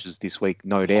 50 touches this week,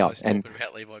 no doubt. And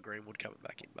about Levi Greenwood coming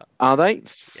back in, but are they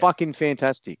fucking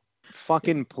fantastic?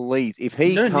 Fucking please, if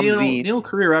he comes in, Neil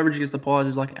career average against the Pies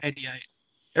is like 88.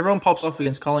 Everyone pops off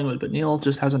against Collingwood, but Neil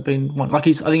just hasn't been one. Like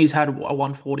I think he's had a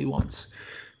 140 once.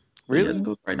 Really? He hasn't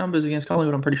got great numbers against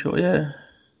Collingwood, I'm pretty sure. Yeah.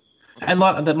 And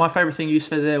my favorite thing you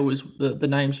said there was the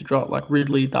names you dropped, like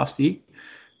Ridley, Dusty.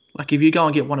 Like if you go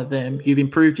and get one of them, you've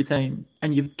improved your team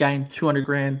and you've gained 200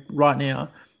 grand right now.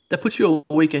 That puts you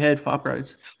a week ahead for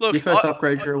upgrades. Look, your first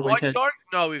upgrade, you're a week ahead. I don't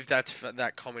know if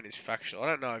that comment is factual. I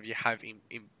don't know if you have in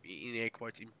air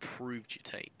quotes improved your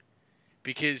team,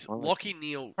 because Lachie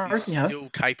Neale is still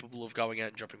capable of going out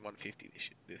and dropping 150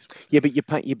 this week. Yeah, but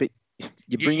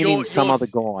you're bringing in some other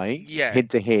guy head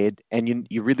to head, and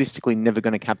you're realistically never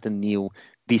going to captain Neale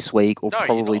this week, or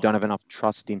probably don't have enough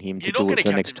trust in him to do it for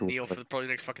the next 2 weeks. Neale for probably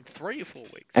the next fucking 3 or 4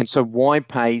 weeks. And so why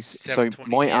Pace? So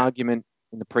my argument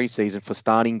in the preseason for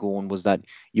starting Gawn was that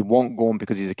you want Gawn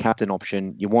because he's a captain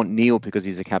option. You want Neale because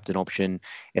he's a captain option.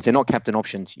 If they're not captain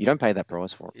options, you don't pay that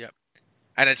price for it. Yep.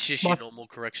 And it's just your normal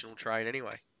correctional trade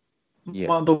anyway. Yeah.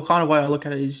 Well, the kind of way I look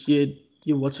at it is you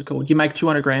what's it called? You make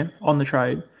 200 grand on the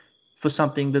trade for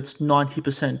something that's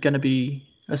 90% going to be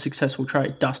a successful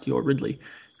trade, Dusty or Ridley.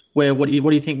 Where what do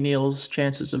you think Neale's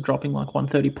chances of dropping like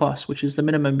 130 plus, which is the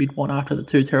minimum you'd want after the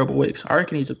 2 terrible weeks? I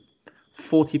reckon he's a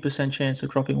 40% chance of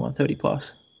dropping 130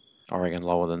 plus. I reckon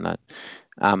lower than that.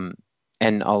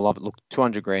 And I love it. Look,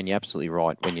 200 grand, you're absolutely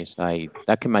right when you say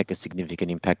that can make a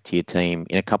significant impact to your team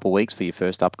in a couple of weeks for your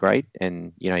first upgrade.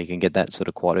 And, you can get that sort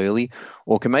of quite early,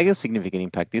 or can make a significant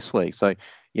impact this week. So,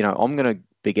 I'm going to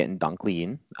be getting Dunkley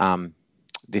in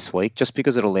this week just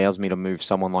because it allows me to move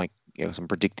someone like, I'm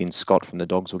predicting Scott from the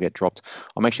Dogs will get dropped.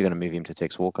 I'm actually going to move him to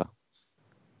Tex Walker.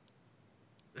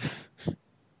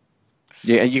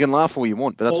 Yeah, you can laugh all you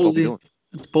want, but that's what we're doing.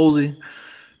 It's ballsy.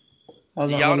 I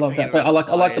love that. But I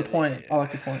like the point. I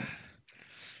like the point.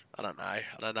 I don't know. I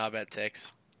don't know about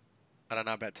Tex.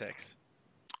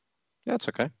 Yeah, it's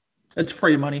okay. It's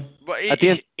free money. But at the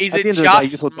end of the day,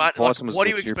 you thought what are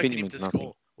you expecting him to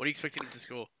score? What are you expecting him to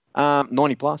score?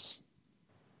 90 plus.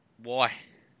 Why?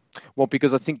 Well,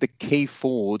 because I think the key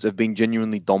forwards have been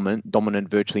genuinely dominant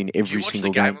virtually in every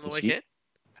single game on the weekend?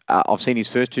 I've seen his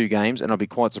first 2 games, and I'd be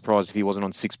quite surprised if he wasn't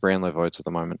on 6 Brownlow votes at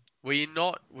the moment. Were you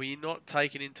not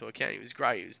taken into account? He was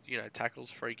great. He was,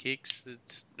 tackles, free kicks.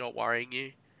 It's not worrying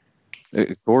you.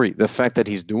 Corey, the fact that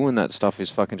he's doing that stuff is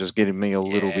fucking just getting me a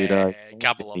little bit. A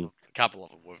couple of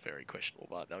them were very questionable,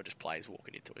 but they were just players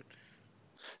walking into it.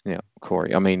 Yeah,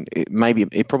 Corey. I mean,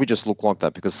 it probably just looked like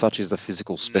that because such is the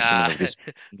physical specimen of this.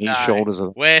 His shoulders are.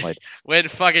 When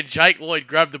fucking Jake Lloyd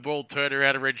grabbed the ball, turned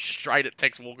around and ran straight at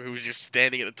Tex Walker, who was just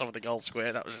standing at the top of the goal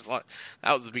square. That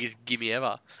was the biggest gimme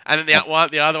ever. And then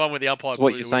the other one with the umpire. So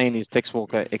what you're saying is Tex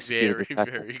Walker executed the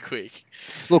tackle. Very quick.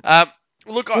 Look, I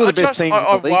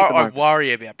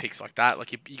worry about picks like that.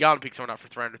 Like you go and pick someone up for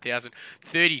 300,000,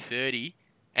 30-30,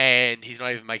 and he's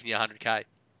not even making you 100k.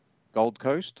 Gold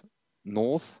Coast,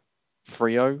 North,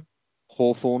 Freo,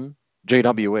 Hawthorn,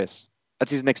 GWS.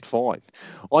 That's his next 5.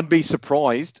 I'd be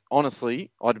surprised,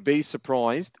 honestly,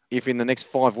 if in the next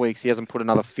 5 weeks he hasn't put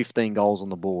another 15 goals on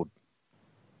the board.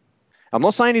 I'm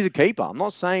not saying he's a keeper. I'm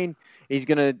not saying he's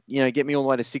going to, get me all the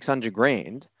way to 600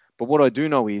 grand. But what I do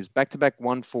know is back-to-back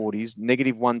 140s,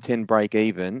 negative 110 break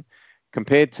even,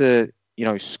 compared to,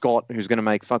 Scott, who's going to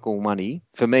make fuck all money.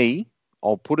 For me,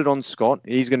 I'll put it on Scott.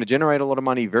 He's going to generate a lot of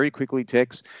money very quickly,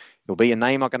 Tex. He'll be a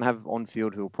name I can have on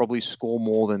field who'll probably score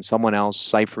more than someone else.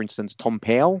 Say, for instance, Tom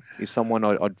Powell is someone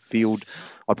I'd field.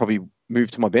 I'd probably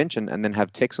move to my bench and then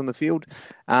have Tex on the field.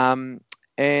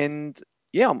 And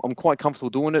yeah, I'm quite comfortable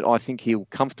doing it. I think he'll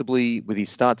comfortably, with his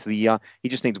start to the year, he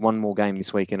just needs one more game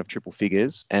this weekend of triple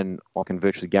figures, and I can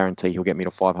virtually guarantee he'll get me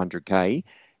to 500k.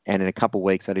 And in a couple of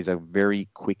weeks, that is a very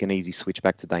quick and easy switch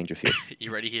back to Dangerfield.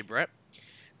 You ready here, Brett?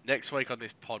 Next week on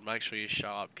this pod, make sure you show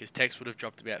up because Tex would have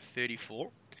dropped about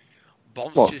 34.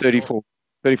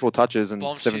 34 touches and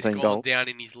Bomb's 17 just goals. Down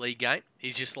in his league game.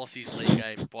 He's just lost his league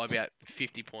game by about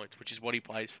 50 points, which is what he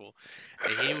plays for.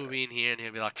 And he will be in here and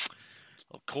he'll be like,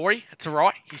 "Well, Corey, it's all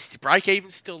right. His break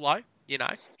even's still low.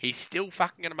 He's still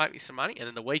fucking going to make me some money." And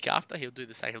then the week after, he'll do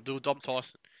the same. He'll do a Dom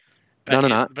Tyson. But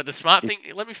no. But the smart thing,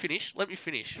 let me finish.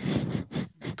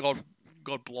 God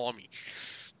blimey.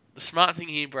 The smart thing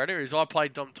here, Bretta, is I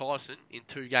played Dom Tyson in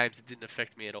 2 games. It didn't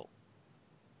affect me at all.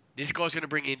 This guy's going to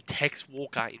bring in Tex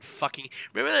Walker in fucking...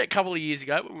 Remember that a couple of years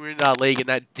ago when we were in our league and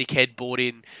that dickhead bought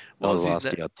in... What was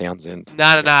last year? Townsend.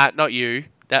 No, not you.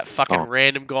 That fucking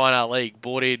random guy in our league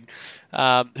bought in...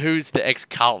 who's the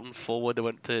ex-Carlton forward that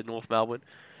went to North Melbourne?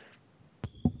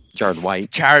 Jared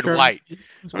Waite. Waite.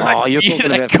 Oh, you're talking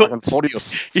about fucking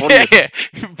Fortius. Yeah,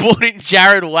 bought in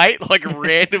Jared Waite,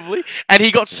 randomly, and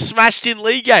he got smashed in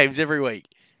league games every week.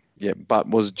 Yeah, but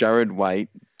was Jared Waite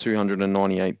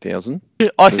 298,000.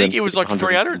 I think it was like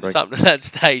 300 and something at that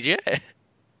stage, yeah.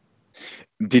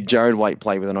 Did Jared Waite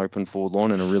play with an open forward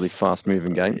line in a really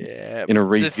fast-moving game? Yeah. In a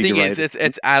the thing is, revigorated...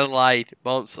 it's Adelaide.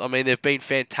 I mean, they've been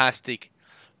fantastic,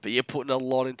 but you're putting a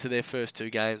lot into their first 2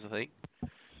 games, I think.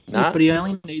 Yeah, but he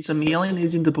only needs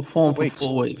him to perform for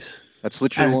 4 weeks. That's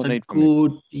literally all I need from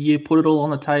him. You put it all on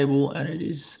the table, and it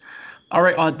is...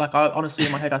 I honestly,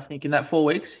 in my head, I think in that 4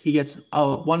 weeks, he gets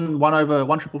one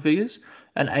triple figures,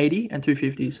 an 80, and 2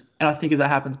 50s. And I think if that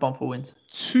happens, Bomford wins.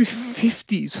 2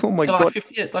 50s? Oh my God. Like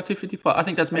 250 plus. I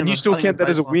think that's minimum. And you still count that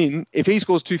as a win? If he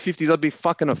scores 2 50s, I'd be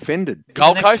fucking offended.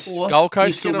 Gold Coast is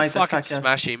going to fucking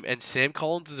smash him, and Sam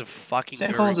Collins is a fucking...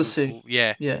 Sam Collins is sick.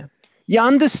 Yeah. You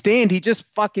understand, he just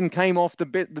fucking came off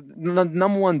the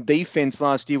number 1 defense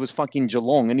last year was fucking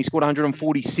Geelong, and he scored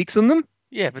 146 in them.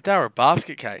 Yeah, but they were a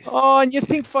basket case. Oh, and you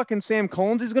think fucking Sam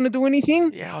Collins is going to do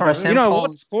anything? Yeah, you know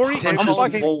what, Corey? I'm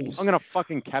going to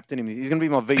fucking captain him. He's going to be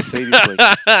my VC this week.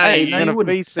 Hey, I'm going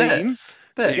to VC him.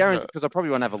 Because I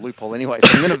probably won't have a loophole anyway. So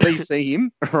I'm going to VC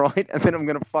him, right? And then I'm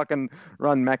going to fucking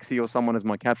run Maxi or someone as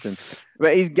my captain.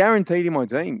 But he's guaranteed in my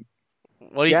team.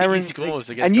 What do you think he scores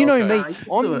against And you know Gold me, Coast?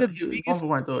 I'm the biggest...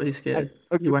 won't do it. He's scared.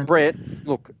 Brett,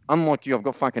 look, unlike you, I've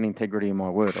got fucking integrity in my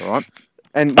word, all right?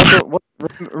 And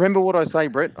remember what I say,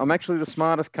 Brett? I'm actually the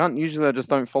smartest cunt. Usually I just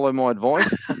don't follow my advice.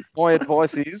 My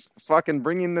advice is fucking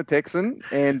bring in the Texan.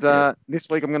 And this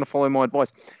week I'm going to follow my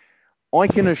advice. I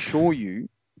can assure you,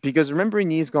 because remember in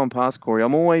years gone past, Corey,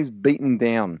 I'm always beaten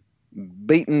down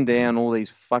all these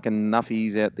fucking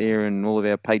nuffies out there and all of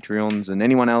our Patreons and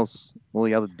anyone else, all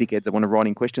the other dickheads that want to write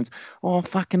in questions. Oh,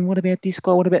 fucking, what about this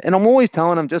guy? What about... And I'm always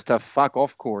telling them just to fuck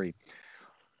off, Corey.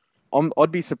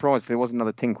 I'd be surprised if there wasn't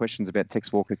another 10 questions about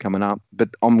Tex Walker coming up, but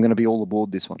I'm going to be all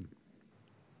aboard this one.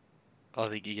 I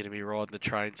think you're going to be riding the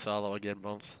train solo again,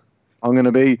 Bombs. I'm going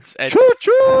to be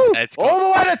choo-choo all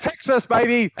the way to Texas,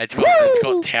 baby. It's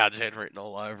got Townsend written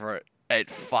all over it. It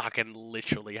fucking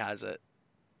literally has it.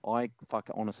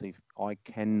 Honestly, I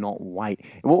cannot wait.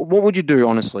 What would you do,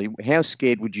 honestly? How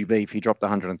scared would you be if you dropped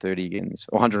 130 again,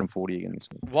 or 140 again this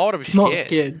week? Why would I be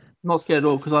scared? Not scared at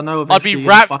all, because I know I'd be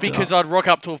wrapped because I'd rock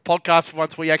up to a podcast for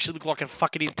once where you actually look like a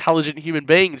fucking intelligent human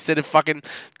being instead of fucking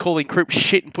calling Cripps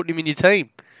shit and putting him in your team.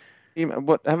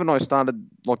 What, haven't I started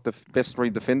like the best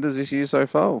 3 defenders this year so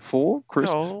far? Or 4?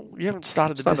 Chris? No, you haven't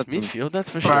started the best midfield,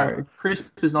 that's for sure. Bro, Chris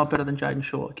is not better than Jaden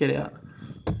Short. Get out.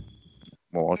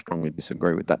 Well, I strongly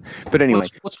disagree with that. But anyway.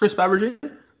 What's Chris averaging?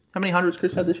 How many hundreds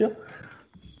Chris had this year?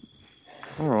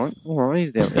 All right.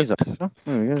 He's down. He's up.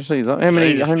 He's up. How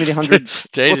many hundreds?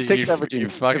 What's Tex averaging?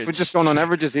 If we're just going on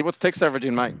averages here, what's Tex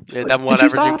averaging, mate? Yeah, number 1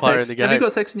 averaging player in the game. Have you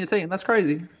got Tex in your team? That's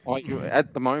crazy.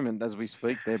 At the moment, as we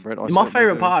speak there, Brett. My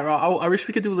favourite part, right? I wish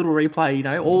we could do a little replay, you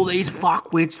know? All these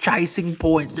fuckwits chasing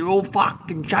points. They're all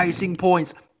fucking chasing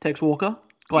points. Tex Walker.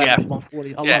 Guy averaged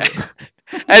 140. I love it.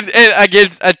 and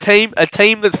against a team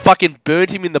that's fucking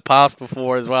burnt him in the past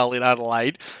before as well in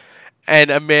Adelaide,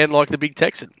 and a man like the Big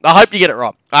Texan. I hope you get it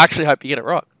right. I actually hope you get it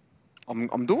right.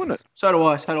 I'm doing it. So do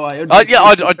I. I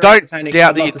don't doubt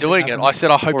that you're doing it. I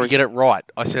said I hope you get it right.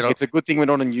 It's a good thing we're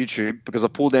not on YouTube because I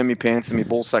pulled down my pants and my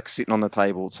ball sack's sitting on the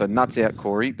table. So nuts out,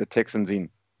 Corey. The Texan's in.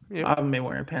 Yep. I haven't been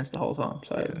wearing pants the whole time,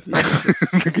 so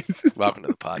welcome to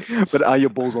the party. But are your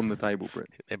balls on the table, Brett?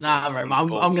 Nah, bro, I'm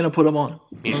going to put them on.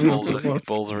 His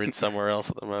balls are in somewhere else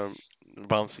at the moment.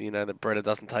 Bumps, you know that Bretta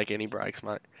doesn't take any breaks,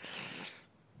 mate.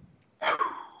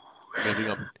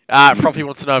 Moving on. Frothy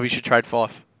wants to know if he should trade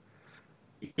Fife.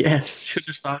 Yes, should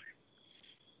have started.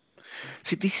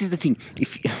 See, this is the thing.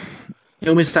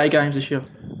 He'll miss 8 games this year.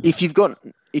 If you've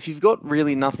got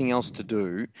really nothing else to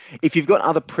do, if you've got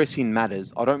other pressing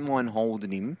matters, I don't mind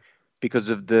holding him because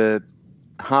of the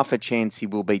half a chance he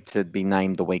will be to be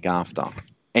named the week after.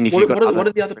 And if what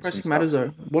are the other pressing matters though?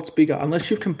 What's bigger?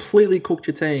 Unless you've completely cooked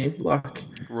your team, like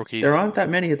rookies. There aren't that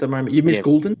many at the moment. You missed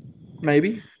Goulden,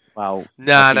 maybe. Well,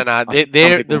 no.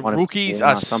 The rookies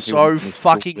are so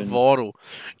fucking vital.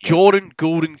 Yeah. Jordan,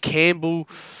 Goulden, Campbell,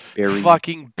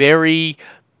 Berry,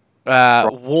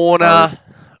 Warner,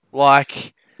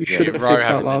 like. You should have fixed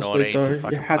that last week, though.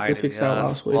 You had to fix that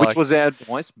last week. Which was our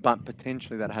advice, but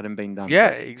potentially that hadn't been done. Yeah,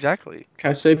 exactly.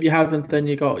 Okay, so if you haven't, then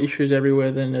you got issues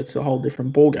everywhere, then it's a whole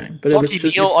different ballgame. But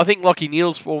I think Lockie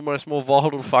Neal's almost more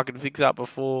vital to fucking fix up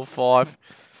before 5.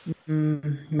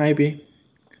 Maybe.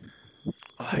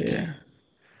 Yeah.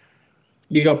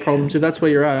 You got problems. If that's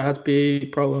where you're at, that's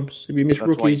big problems. If you miss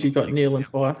rookies, you got Neal and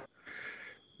 5.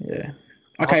 Yeah.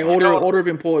 Okay, order of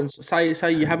importance.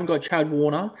 Say you haven't got Chad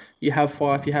Warner, you have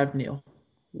 5, you have Neal.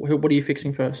 What are you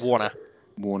fixing first? Warner.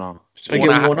 So you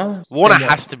get Warner? Warner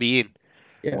has to be in.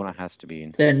 Yeah. Warner has to be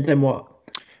in. Then what?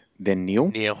 Then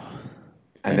Neal.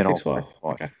 And then I'll fix Fife.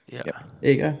 Fife. Okay. Yeah. Yep.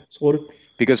 There you go. Sorted.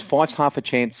 Because Fife's half a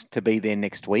chance to be there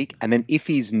next week. And then if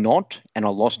he's not, and I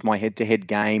lost my head-to-head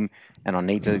game and I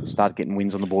need to start getting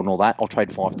wins on the board and all that, I'll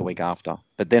trade Fife the week after.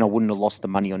 But then I wouldn't have lost the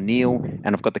money on Neil,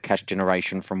 and I've got the cash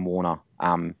generation from Warner,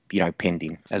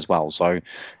 pending as well. So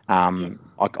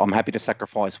I'm happy to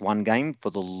sacrifice one game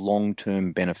for the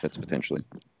long-term benefits potentially.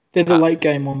 They're the late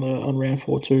game on round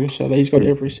 4 too, so he's got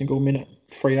every single minute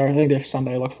free. I think they're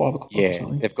Sunday, like 5 o'clock. Yeah, or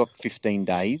something. they've got 15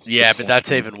 days. Yeah, but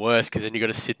that's even worse because then you got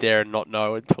to sit there and not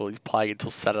know until he's playing until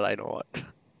Saturday night.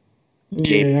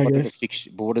 Yeah, I what guess.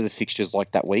 What are the fixtures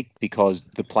like that week? Because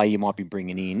the player you might be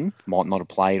bringing in might not have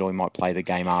played, or he might play the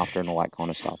game after and all that kind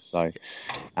of stuff. So,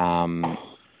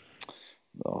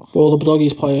 Well, the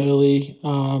doggies play early.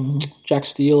 Jack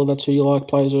Steele, that's who you like,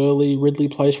 plays early. Ridley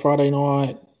plays Friday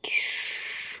night.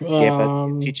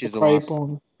 but Titch is the last.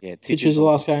 Titch is the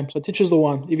last game. So Titch is the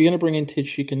one. If you're going to bring in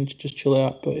Titch, you can just chill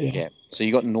out. But yeah. So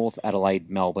you got North Adelaide,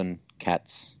 Melbourne,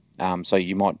 Cats. So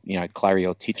you might, Clary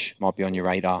or Titch might be on your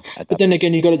radar. But then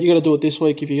again, you got to do it this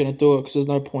week if you're going to do it, because there's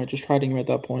no point just trading him at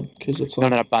that point. Because it's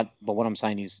like... No. But what I'm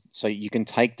saying is, so you can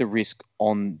take the risk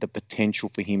on the potential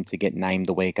for him to get named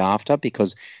the week after,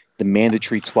 because the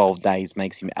mandatory 12 days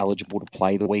makes him eligible to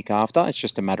play the week after. It's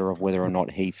just a matter of whether or not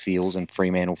he feels and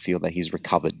Fremantle feel that he's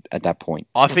recovered at that point.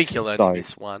 I think he'll only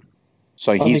miss one.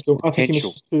 So his potential. I think he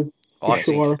misses two. I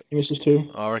reckon he misses two.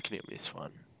 I reckon he'll miss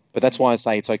one. But that's why I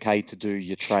say it's okay to do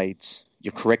your trades,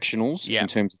 your correctionals in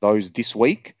terms of those this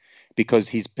week, because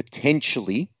he's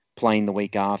potentially playing the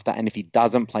week after. And if he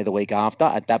doesn't play the week after,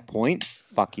 at that point,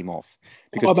 fuck him off.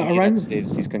 Because that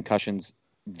says his concussion's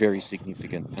very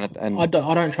significant. And I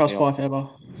don't trust Fife ever.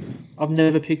 I've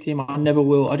never picked him. I never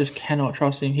will. I just cannot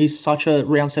trust him. He's such a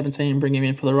round 17, bring him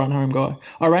in for the run home guy.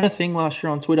 I ran a thing last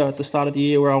year on Twitter at the start of the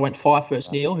year where I went Fife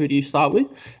versus Neil. Who do you start with?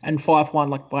 And Fife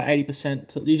won like by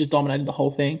 80%. He just dominated the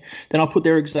whole thing. Then I put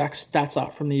their exact stats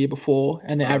up from the year before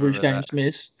and the average games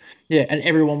missed. Yeah, and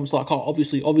everyone was like, oh,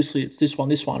 obviously it's this one.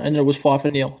 And then it was Fife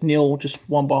and Neil. Neil just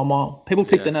won by a mile. People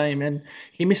pick the name, and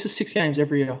he misses 6 games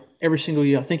every single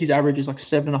year. I think his average is like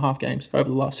 7.5 games over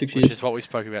the last 6 years. Which is what we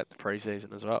spoke about in the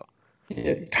preseason as well.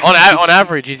 Yeah. On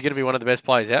average, he's going to be one of the best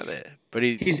players out there. But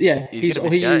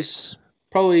he's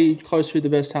probably close to the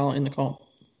best talent in the comp,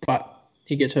 but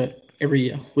he gets hurt every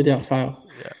year without fail.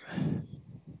 Yeah.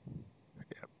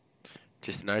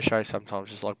 Just a no-show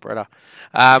sometimes, just like Bretta.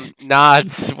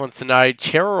 Nards wants to know,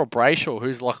 Chera or Brayshaw,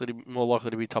 who's more likely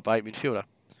to be top 8 midfielder?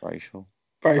 Brayshaw.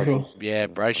 Yeah,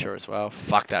 Brayshaw as well.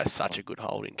 Fuck, that's such a good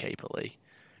holding keeper league.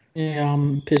 Yeah,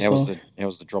 I'm pissed off. That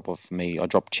was the drop-off for me. I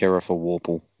dropped Chera for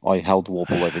Warple. I held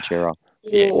Warple over Chera.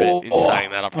 Yeah, but in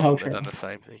saying that, I probably would have done the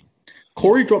same thing.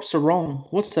 Corey drops Sarong.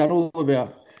 What's that all about?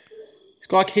 This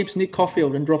guy keeps Nick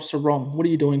Caulfield and drops Sarong. What are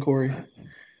you doing, Corey?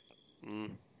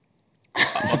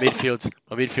 My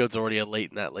midfield's already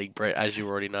elite in that league, Brett, as you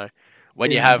already know. When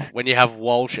you have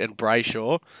Walsh and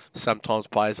Brayshaw, sometimes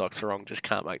players like Sarong just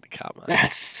can't make the cut, mate.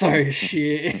 That's so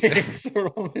shit.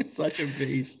 Sarong is such a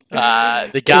beast.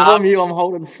 The Garb, I'm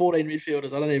holding 14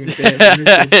 midfielders. I don't even care.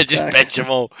 just bench them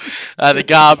all. The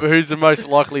Garb, who's the most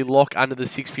likely lock under the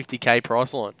 650k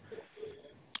price line?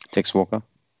 Tex Walker.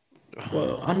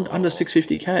 Well, under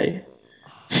 650k.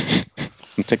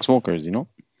 Tex Walker, is he not?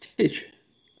 Titch.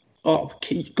 Oh,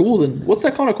 Goulden. What's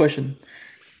that kind of question?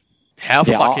 I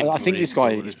think this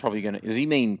guy is probably going to... Does he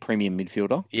mean premium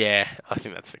midfielder? Yeah, I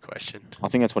think that's the question. I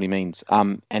think that's what he means.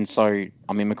 And so,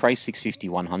 I mean, McRae's 650,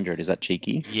 100. Is that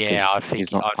cheeky? Yeah, I think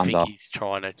he's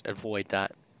trying to avoid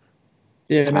that.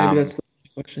 Yeah, maybe that's the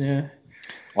question, yeah.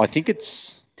 I think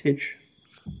it's... Titch.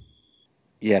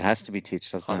 Yeah, it has to be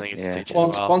Titch, doesn't it? I think it's Titch as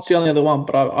well. Bont's the only other one,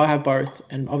 but I have both.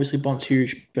 And obviously Bont's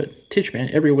huge. But Titch,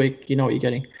 man, every week you know what you're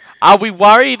getting. Are we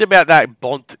worried about that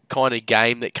Bont kind of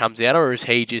game that comes out, or is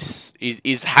he just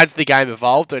has the game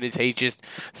evolved, and is he just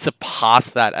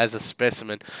surpassed that as a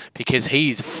specimen? Because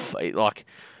he's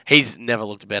never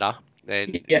looked better.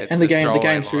 And the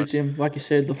game suits him, like you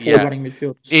said, the forward running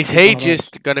midfield. Is he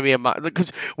just going to be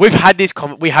because we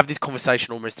have this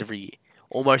conversation almost every year.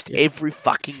 Almost every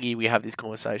fucking year we have this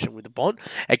conversation with the Bont.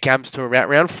 It comes to about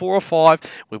round 4 or 5,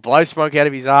 we blow smoke out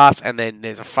of his ass, and then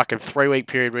there's a fucking 3-week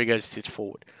period where he goes sits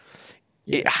forward.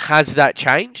 Has that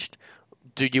changed?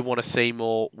 Do you want to see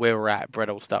more where we're at? Brett,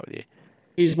 I'll start with you.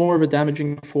 He's more of a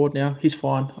damaging forward now. He's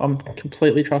fine. I'm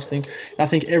completely trusting. I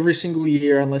think every single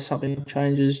year, unless something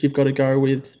changes, you've got to go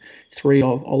with 3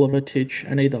 of Oliver, Titch,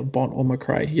 and either Bont or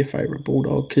McRae, your favourite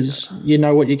Bulldog, because you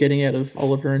know what you're getting out of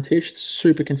Oliver and Titch.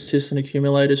 Super consistent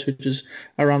accumulators who just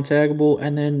are untaggable.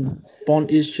 And then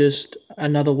Bont is just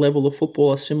another level of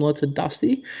footballer similar to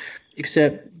Dusty,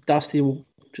 except Dusty will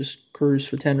just cruise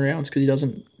for 10 rounds because he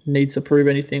doesn't needs to prove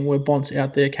anything, where Bont's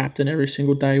out there captain every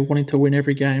single day, wanting to win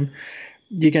every game,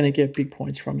 you're going to get big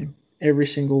points from him. Every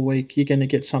single week, you're going to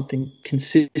get something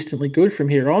consistently good from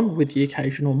here on with the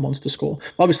occasional monster score.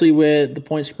 Obviously, where the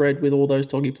point spread with all those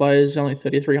doggy players, only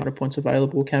 3,300 points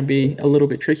available, can be a little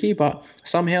bit tricky, but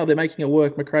somehow they're making it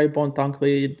work. McRae, Bont,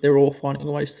 Dunkley, they're all finding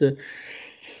ways to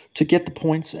get the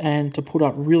points and to put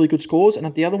up really good scores.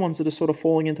 And the other ones that are sort of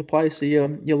falling into place are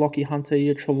your Lockie Hunter,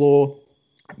 your Treloar,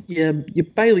 your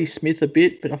Bailey Smith a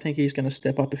bit, but I think he's going to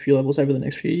step up a few levels over the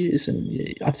next few years,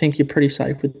 and I think you're pretty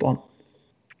safe with Bont.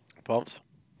 Bombs?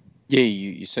 Yeah,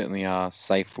 you certainly are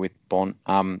safe with Bont.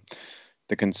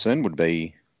 The concern would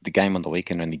be the game on the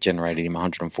weekend only generated him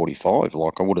 145.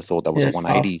 Like, I would have thought that was a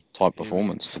 180 type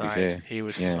performance, to be fair. He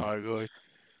was so good.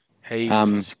 He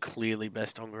was clearly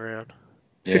best on ground.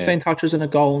 15 touches and a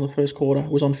goal in the first quarter.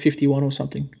 Was on 51 or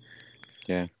something.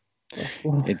 Yeah.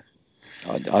 Wow.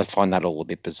 I find that all a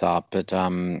bit bizarre, but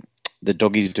the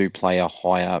Doggies do play a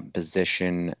higher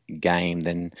possession game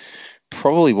than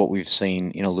probably what we've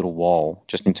seen in a little while,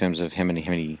 just in terms of how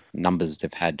many numbers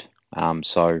they've had.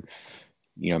 So,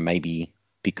 maybe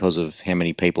because of how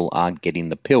many people are getting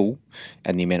the pill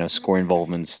and the amount of score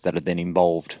involvements that are then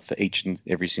involved for each and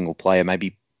every single player,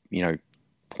 maybe,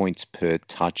 points per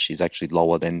touch is actually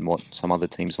lower than what some other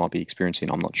teams might be experiencing.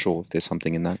 I'm not sure if there's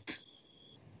something in that.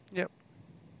 Yep.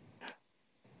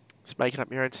 Just making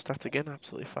up your own stats again.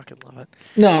 Absolutely fucking love it.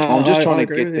 No, I'm just trying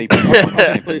to get deeper.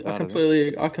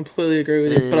 I completely agree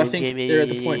with you. But I think they're at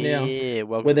the point now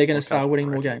where they're going to start winning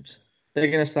more games. They're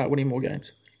going to start winning more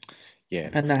games. Yeah.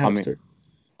 And that helps too.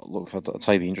 Look, I'll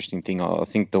tell you the interesting thing. I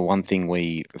think the one thing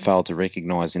we failed to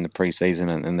recognise in the pre-season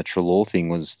and the Treloar thing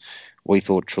was we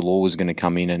thought Treloar was going to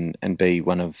come in and be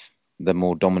one of the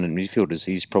more dominant midfielders.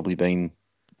 He's probably been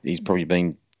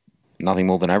nothing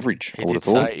more than average. He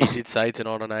did say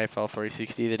tonight on AFL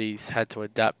 360 that he's had to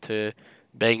adapt to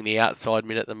being the outside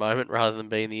mid at the moment rather than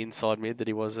being the inside mid that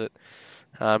he was at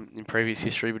in previous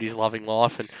history. But he's loving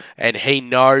life, and he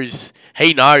knows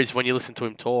when you listen to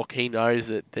him talk, he knows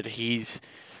that his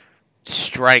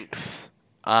strengths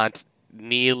aren't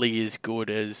nearly as good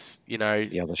as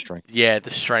the other strengths. Yeah, the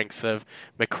strengths of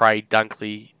McRae,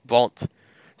 Dunkley, Bont.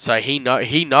 So he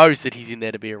knows that he's in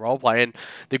there to be a role player. And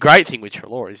the great thing with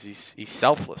Treloar is he's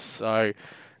selfless, so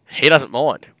he doesn't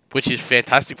mind, which is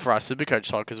fantastic for our Supercoach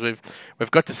side because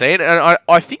we've got to see it. And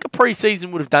I think a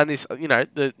pre-season would have done this.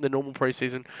 The normal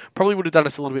pre-season probably would have done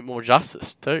us a little bit more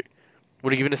justice too.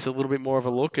 Would have given us a little bit more of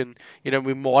a look, and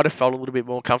we might have felt a little bit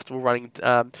more comfortable running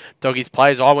Doggies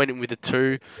players. I went in with a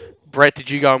 2. Brett, did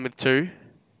you go in with 2?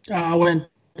 I went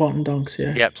Bont and Dunks,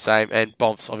 yeah. Yep, same. And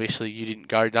Bomps, obviously, you didn't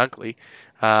go Dunkley.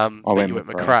 I went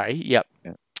McRae. Yep.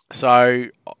 Yeah. So,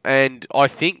 and I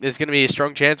think there's going to be a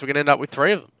strong chance we're going to end up with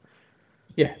 3 of them.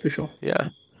 Yeah, for sure. Yeah.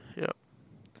 Yep.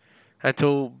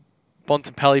 Until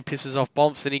Bontempelli pisses off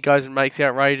Bomps and he goes and makes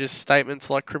outrageous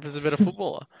statements like Cripps is a better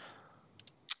footballer.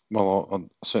 Well,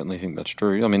 I certainly think that's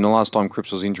true. I mean, the last time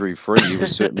Cripps was injury-free, he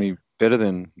was certainly better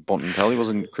than Bontempelli.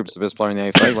 Wasn't Cripps the best player in the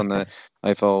AFA? Won the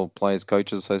AFL Players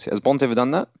Coaches Association. Has Bont ever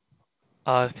done that?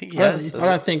 I think he has. I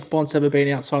don't think Bont's ever been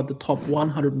outside the top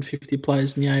 150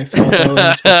 players in the AFL.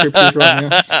 That's what Cripps is right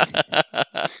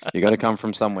now. You got to come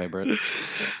from somewhere, Brett.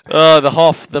 The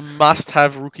Hoff, the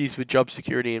must-have rookies with job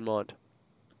security in mind.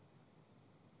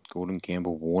 Gordon,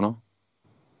 Campbell, Warner.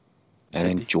 And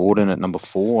then Jordan at number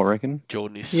 4, I reckon.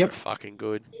 Jordan is so fucking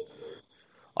good.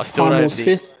 I still don't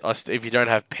think... if you don't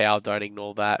have Powell, don't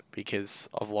ignore that because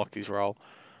I've locked his role.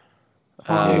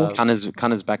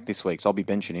 Cunner's back this week, so I'll be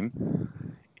benching him.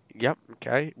 Yep,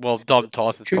 okay. Well, Dom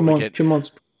Tyson's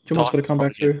Jumont's got to come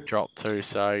back through. Dropped too,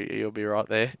 so you'll be right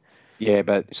there. Yeah,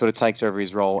 but it sort of takes over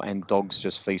his role, and Dogs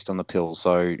just feast on the pill.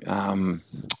 So,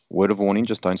 word of warning,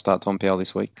 just don't start Tom Powell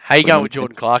this week. How you going with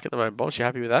Jordan Clark at the moment, boss? You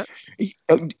happy with that?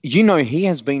 He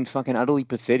has been fucking utterly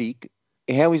pathetic.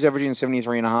 How he's averaging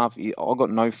 73.5, I got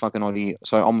no fucking idea.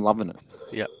 So I'm loving it.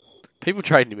 Yep. People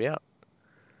trading him out.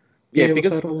 Yeah,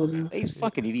 because he's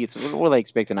fucking idiots. What do they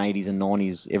expect in 80s and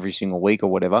 90s every single week or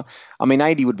whatever? I mean,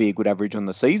 80 would be a good average on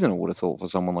the season, I would have thought, for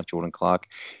someone like Jordan Clark.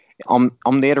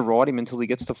 I'm there to ride him until he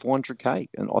gets to 400k,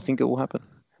 and I think it will happen.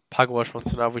 Pugwash wants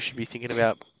to know if we should be thinking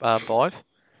about buys.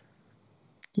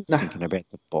 Thinking about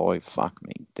the buy, fuck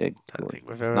me, dead. Don't think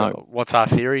we've ever. What's our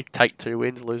theory? Take 2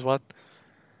 wins, lose 1.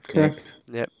 Correct.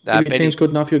 Yep. If your team's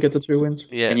good enough, you'll get the 2 wins.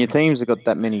 Yeah. And your teams have got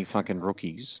that many fucking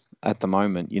rookies at the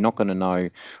moment. You're not going to know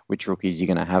which rookies you're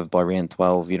going to have by round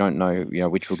 12. You don't know,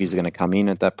 which rookies are going to come in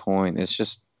at that point. It's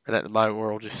just. And at the moment,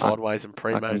 we're all just sideways and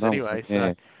primos anyway. So.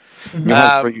 Yeah. You'll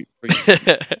have three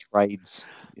trades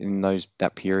in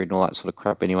that period and all that sort of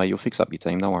crap anyway. You'll fix up your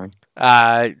team, don't worry.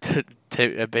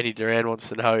 Benny Duran wants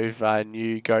to know if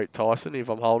new GOAT Tyson, if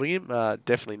I'm holding him.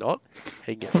 Definitely not.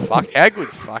 He can get fucked. How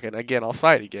good's fucking, again, I'll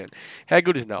say it again. How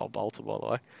good is Noah Bolter, by the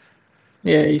way?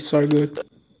 Yeah, he's so good.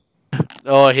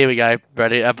 Oh, here we go,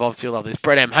 Brad. Obviously, you'll love this.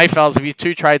 Brad M. Hey, fellas, if your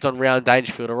 2 trades on round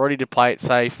Dangerfield are ready to play it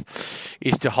safe,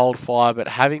 is to hold fire, but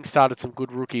having started some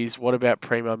good rookies, what about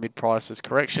Primo mid-prices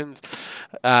corrections?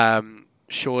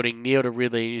 Shorting Neil to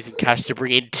Ridley and using cash to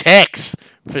bring in Tex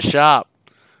for Sharp.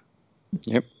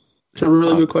 Yep. It's a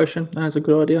really good question. That's a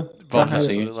good idea.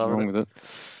 What's wrong with it?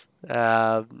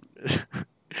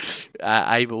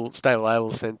 Stable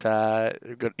Abel sent,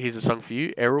 here's a song for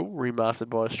you, Errol, remastered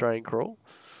by Australian Crawl.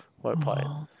 Won't play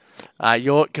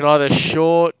it.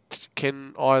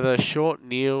 Can either short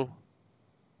Neil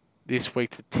this week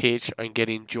to Titch and get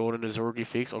in Jordan as a rookie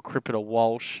fix, or Crippen or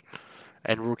Walsh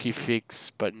and rookie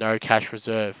fix, but no cash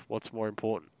reserve? What's more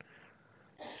important?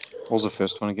 What was the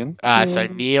first one again? So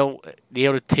Neil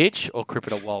to Titch or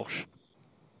Crippen or Walsh?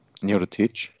 Neil to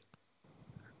Titch.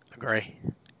 Agree.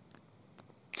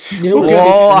 You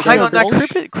know, hang on, no,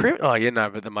 Crippen. Oh, yeah, no,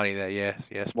 but the money there,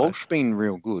 yes. Walsh been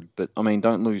real good, but I mean,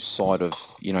 don't lose sight of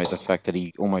the fact that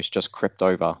he almost just crept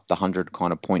over the 100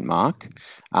 kind of point mark,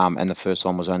 and the first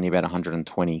one was only about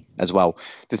 120 as well.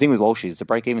 The thing with Walsh is the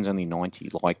break even's only 90.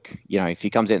 Like, if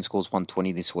he comes out and scores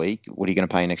 120 this week, what are you going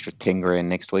to pay an extra 10 grand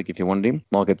next week if you wanted him?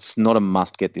 Like, it's not a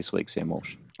must get this week, Sam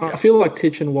Walsh. I feel like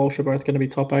Titch and Walsh are both going to be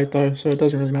top 8 though, so it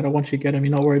doesn't really matter. Once you get them,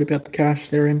 you're not worried about the cash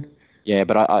they're in. Yeah,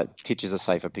 but Titch is a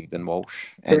safer pick than Walsh,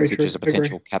 and Titch is a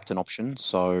potential captain option.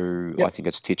 So I think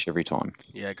it's Titch every time.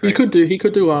 Yeah, great. He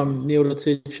could do Neil to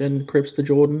Titch and Cripps to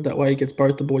Jordan. That way, he gets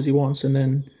both the boys he wants, and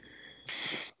then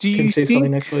can see something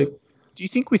next week. Do you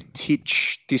think with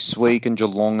Titch this week and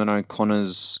Geelong and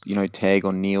O'Connor's tag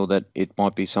on Neil that it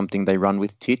might be something they run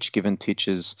with Titch, given Titch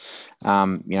has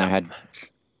had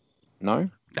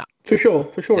no? No. For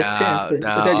sure, it's a chance,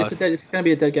 but it's going to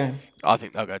be a dead game. I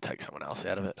think they'll go take someone else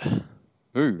out of it.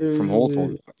 Who? From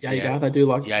Hawthorn? Jaeger. They do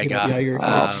like Jaeger.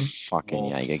 Fucking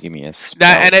Jaeger, give me a spell.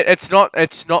 No, and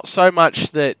it's not so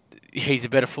much that he's a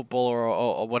better footballer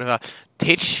or whatever.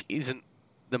 Titch isn't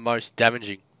the most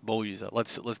damaging ball user.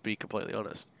 Let's be completely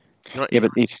honest.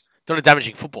 He's not a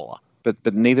damaging footballer.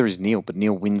 But neither is Neil. But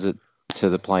Neil wins it to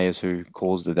the players who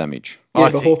cause the damage. Yeah,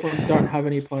 but Hawthorn don't have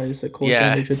any players that cause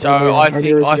damage. So I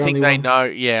think they know.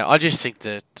 Yeah, I just think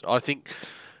that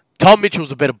Tom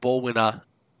Mitchell's a better ball winner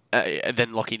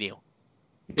than Lachie Neale.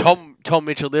 Tom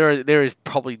Mitchell, there is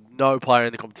probably no player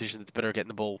in the competition that's better at getting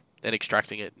the ball and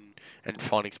extracting it and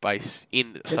finding space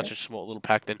in such a small little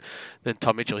pack than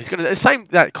Tom Mitchell. He's going to the same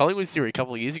that Collingwood theory a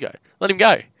couple of years ago. Let him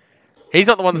go. He's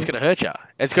not the one that's going to hurt you.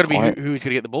 It's got to be who he's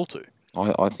going to get the ball to.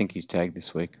 I think he's tagged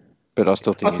this week, but I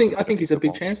still think I think he's a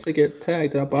big chance to get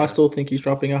tagged, but I still think he's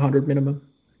dropping 100 minimum.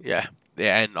 Yeah,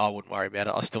 and I wouldn't worry about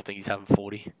it. I still think he's having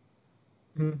 40.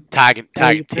 Tagging,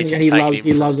 and he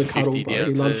loves a cuddle, bro.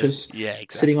 He loves just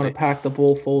sitting on a pack. The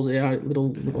ball falls out,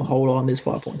 little hold on. There's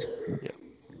 5 points. Yeah,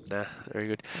 nah, very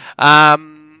good.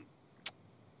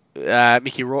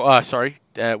 Mickey Raw.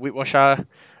 Whitwasher.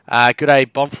 Good day,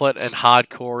 Bomflet and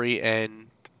Hardcorey, and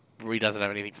he doesn't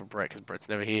have anything for Brett because Brett's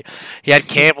never here. He had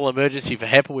Campbell emergency for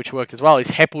Heppel, which worked as well. Is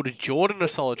Heppel to Jordan a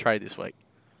solid trade this week?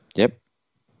 Yep.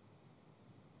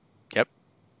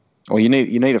 Well, you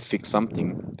need to fix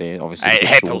something there, obviously.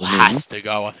 Heppel has to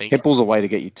go, I think. Heppel's a way to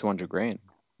get you 200 grand.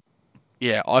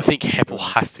 Yeah, I think Heppel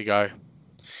has to go.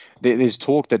 There's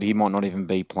talk that he might not even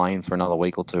be playing for another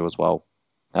week or two as well.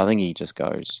 I think he just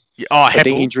goes. Yeah, but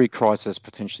the injury crisis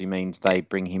potentially means they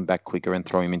bring him back quicker and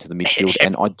throw him into the midfield,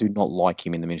 and I do not like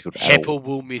him in the midfield at all. Heppel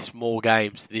will miss more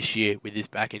games this year with his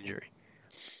back injury.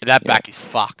 And that back is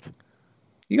fucked.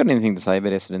 You got anything to say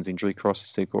about Essendon's injury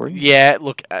crisis too, Corey? Yeah,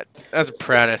 look, as a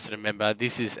proud Essendon member,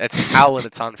 it's hell and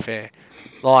it's unfair.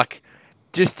 Like,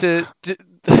 just you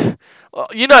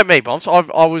know me, Bombs.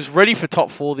 I was ready for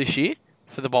top 4 this year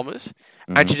for the Bombers,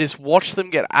 and to just watch them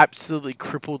get absolutely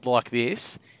crippled like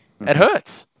this, it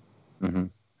hurts. Mm-hmm.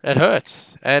 It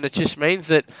hurts, and it just means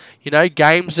that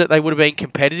games that they would have been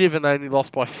competitive and they only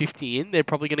lost by 50 in, they're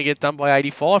probably going to get done by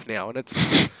 85 now, and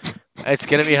it's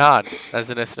going to be hard as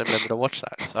an Essendon member to watch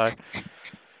that. So,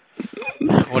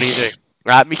 what do you do?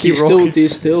 Mickey do you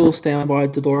still stand by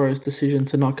Dodoro's decision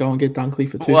to not go and get Dunkley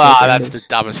for 2? Well, that's the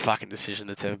dumbest fucking decision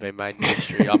that's ever been made in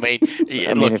history. I mean,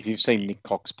 if you've seen Nick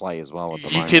Cox play as well at the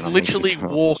moment, you can literally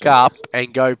walk up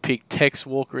and go pick Tex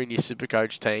Walker in your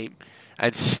Supercoach team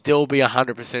and still be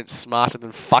 100% smarter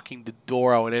than fucking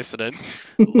Dodoro and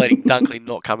Essendon, letting Dunkley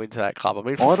not come into that club. I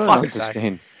mean, I don't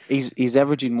understand. He's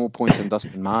averaging more points than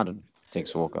Dustin Martin,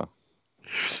 Tex Walker.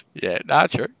 Yeah,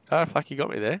 true. Oh, fuck, you got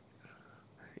me there.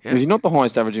 Yeah. Is he not the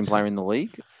highest averaging player in the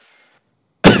league?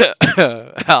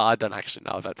 I don't actually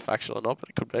know if that's factual or not, but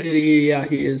it could be. Yeah,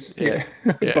 he is. Yeah.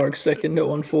 Yeah. Bork's second at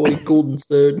 140. Gulden's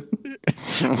third.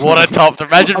 What a top!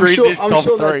 Imagine reading this top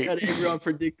sure three. That's how everyone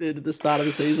predicted at the start of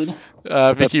the season.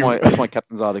 That's my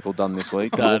captain's article done this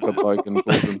week. Done. Bork and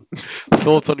Gulden.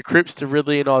 Thoughts on Cripps to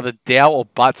Ridley and either Dow or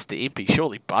Butts to Impey?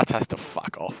 Surely Butts has to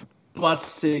fuck off.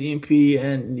 Butts to Impey,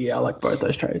 and yeah, I like both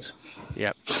those trades.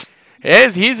 Yep.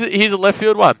 Here's a left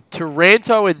field one.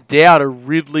 Taranto and Dow to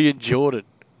Ridley and Jordan.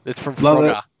 That's from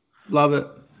Frogger. Love it.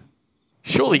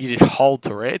 Surely you just hold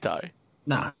Taranto.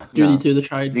 Nah, do the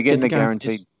trade. You're getting the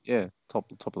guaranteed,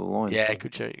 top of the line. Yeah,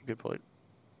 good point.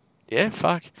 Yeah,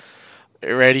 fuck.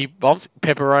 Ready, Bombs?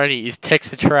 Pepperoni, is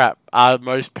Tex a trap? Are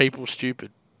most people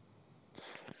stupid?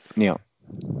 Now,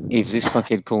 is this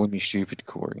fuckhead calling me stupid,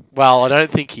 Corey? Well, I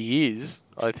don't think he is.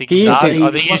 I think he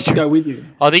wants to go with you.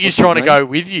 I think he's trying to go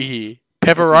with you here.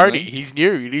 Pepperoni, he's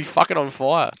new. He's fucking on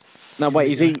fire. No,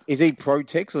 wait, is he pro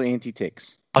Tex or anti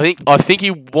Tex? I think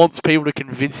he wants people to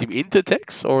convince him into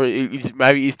Tex, or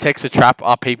is Tex a trap?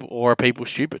 Are people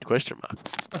stupid? Question mark.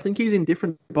 I think he's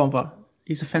indifferent, Bomber.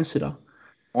 He's a fence sitter.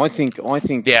 I think. Yeah, I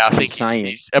think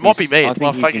it might be me. I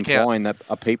think he's implying that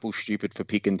are people stupid for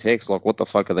picking Tex? Like, what the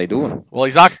fuck are they doing? Well,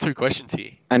 he's asked two questions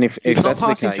here. And if he's that's not the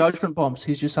passing case, judgment bombs.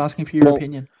 He's just asking for your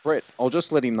opinion. Brett, I'll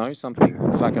just let him know something.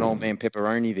 Fucking old man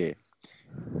Pepperoni there.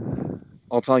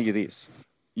 I'll tell you this.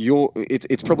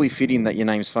 It's probably fitting that your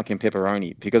name's fucking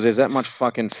Pepperoni because there's that much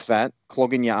fucking fat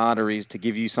clogging your arteries to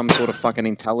give you some sort of fucking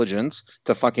intelligence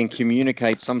to fucking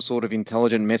communicate some sort of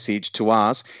intelligent message to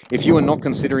us. If you are not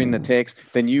considering the text,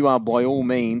 then you are by all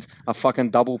means a fucking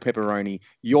double Pepperoni.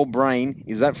 Your brain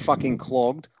is that fucking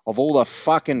clogged of all the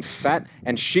fucking fat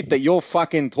and shit that you're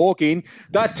fucking talking.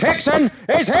 The Texan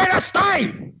is here to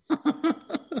stay!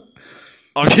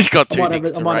 I've just got two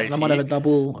things to raise I might have a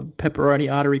double pepperoni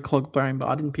artery clogged brain, but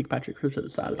I didn't pick Patrick Cripps at the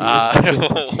start of the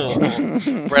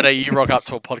year. Bretta, you rock up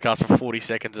to a podcast for 40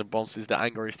 seconds and Bombs is the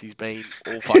angriest he's been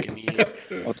all fucking year.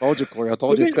 I told you, Corey.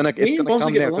 It's gonna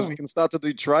come now because we can start to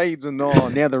do trades and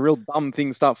now the real dumb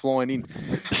things start flying in.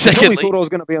 Secondly, you probably thought I was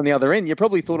going to be on the other end. You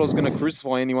probably thought I was going to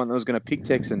crucify anyone that was going to pick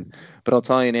Texan. But I'll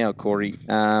tell you now, Corey,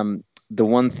 the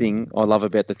one thing I love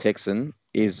about the Texan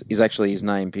is actually his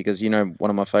name because, one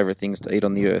of my favourite things to eat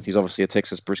on the earth is obviously a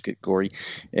Texas brisket, Corey.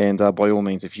 And by all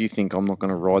means, if you think I'm not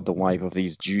going to ride the wave of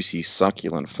these juicy,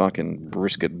 succulent fucking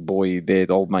brisket boy there,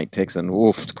 old mate Texan,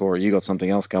 oof, Corey, you got something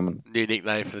else coming. New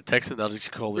nickname for the Texan, they'll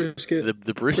just call it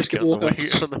the brisket Walker.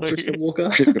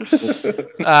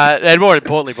 And more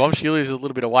importantly, Bob, she loses a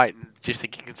little bit of weight and just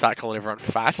think you can start calling everyone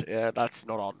fat. Yeah, that's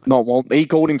not on. No, well, he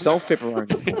called himself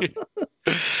pepperoni.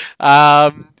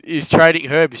 Is trading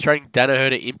Danaher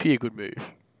to Impey a good move?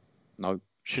 No.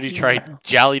 Should he trade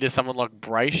Jally to someone like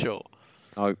Brayshaw?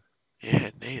 No. Yeah,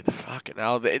 neither fucking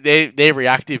hell. They're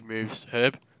reactive moves,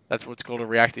 Herb. That's what's called a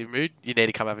reactive mood. You need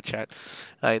to come have a chat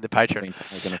in the Patreon.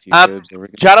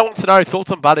 Jada wants to know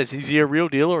thoughts on Butters. Is he a real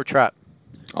deal or a trap?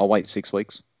 I'll wait 6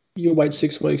 weeks. You'll wait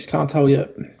 6 weeks. Can't tell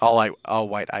yet. I'll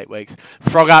wait 8 weeks.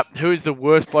 Frog up. Who is the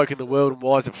worst bloke in the world and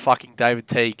why is it fucking David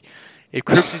Teague? If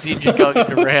Cripps is injured going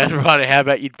into round one, how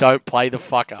about you don't play the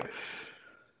fucker?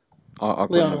 I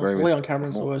couldn't agree with Leon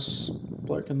Cameron's the worst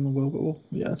bloke in the world,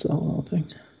 but yeah, that's a whole other thing.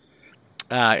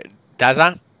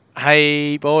 Dazza,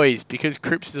 hey boys, because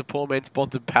Cripps is a poor man's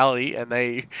Bontempelli and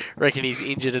they reckon he's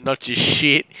injured and not just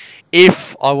shit,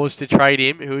 if I was to trade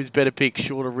him, who is better pick,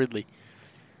 Short or Ridley?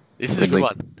 This is a good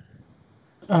one.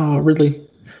 Oh, Ridley.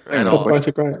 Both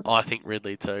are great. I think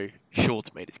Ridley too.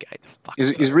 Short's meters game.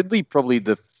 Is Ridley probably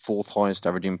the 4th highest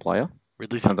averaging player?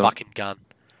 Ridley's a fucking gun.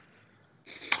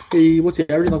 What's he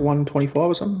averaging, like 125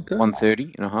 or something like that?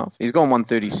 130 and a half. He's gone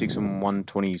 136 and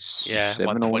 127. Yeah,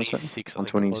 126.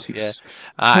 126. Yeah.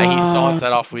 He signs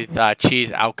that off with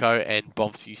cheers Alco and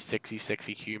bombs you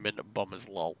sexy human bombers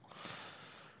lol.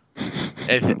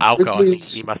 Alco, I think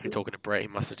he must be talking to Brett. He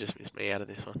must have just missed me out of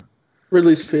this one.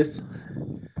 Ridley's 5th.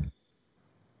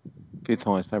 5th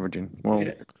highest averaging. Well,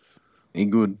 he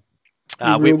good.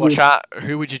 Whitwasher,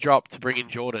 who would you drop to bring in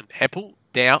Jordan? Heppel,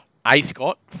 Dow, A.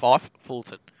 Scott, Fife,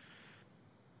 Fulton.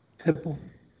 Heppel.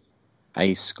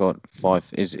 A. Scott,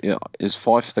 Fife. Is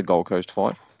Fife the Gold Coast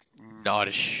Fife? No, I'd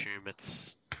assume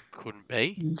couldn't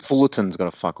be. Fullerton's got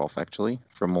to fuck off, actually,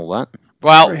 from all that.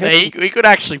 Well, he could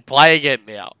actually play again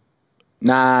now.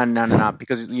 Nah.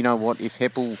 Because you know what? If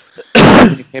Heppel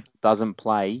doesn't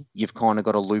play, you've kind of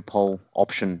got a loophole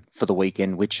option for the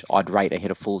weekend, which I'd rate ahead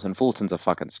of Fullerton. Fullerton's a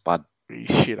fucking spud.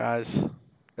 Shit as.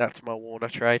 That's my Warner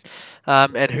trade.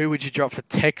 And who would you drop for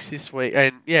Tex this week?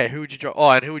 And who would you drop? Oh,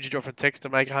 and who would you drop for Tex to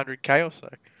make 100k or so?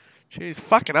 Jeez,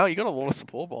 fucking hell, you got a lot of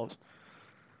support bombs.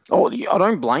 Oh, I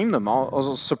don't blame them. I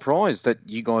was surprised that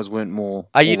you guys weren't more.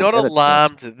 Are you not all about it,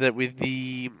 alarmed that with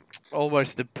the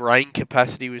almost the brain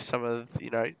capacity with some of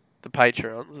the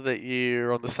Patreons that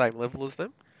you're on the same level as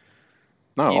them?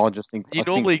 No, I just think You I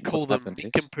normally think call what's them happened is,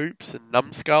 nincompoops and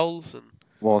numbskulls and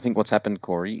well, I think what's happened,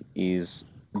 Corey, is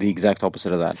the exact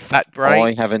opposite of that. fat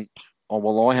brains.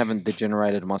 I haven't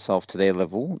degenerated myself to their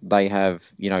level. They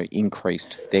have,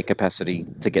 increased their capacity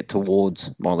to get towards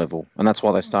my level, and that's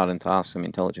why they're starting to ask some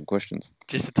intelligent questions.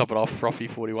 Just to top it off,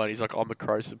 Frothy41, he's like, I'm a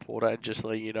Crow supporter, and just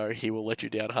letting you know, he will let you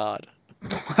down hard.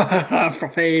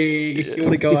 Frothy, you're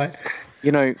the guy.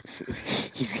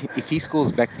 If he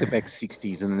scores back-to-back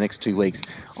 60s in the next 2 weeks,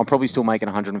 I'm probably still making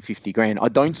 150 grand. I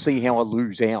don't see how I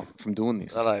lose out from doing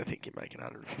this. I don't think you're making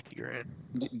 150 grand.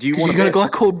 Do you want? You got a guy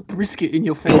called Brisket in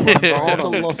your form. That's a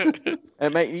loss.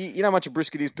 Mate, you know how much a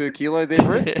brisket is per kilo there,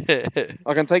 Brett?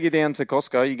 I can take you down to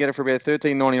Costco. You get it for about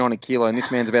 $13.99 a kilo, and this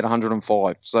man's about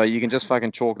 105. So you can just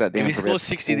fucking chalk that down. If he scores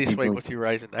 60 this week, what's he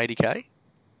raising? 80k?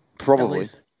 Probably.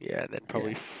 Yeah, and then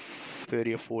probably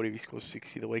 30 or 40 if he scores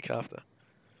 60 the week after.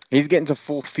 He's getting to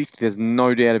 450. There's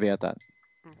no doubt about that.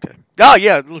 Okay. Oh,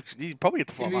 yeah. Look, he's probably get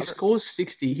to 500. If he scores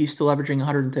 60, he's still averaging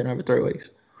 110 over 3 weeks.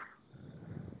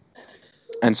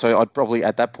 And so I'd probably,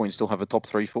 at that point, still have a top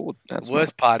 3 forward. The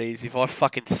worst part is if I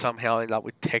fucking somehow end up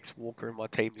with Tex Walker in my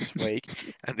team this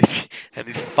week, and this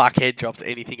fuckhead drops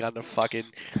anything under fucking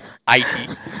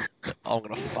 80, I'm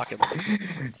gonna fucking.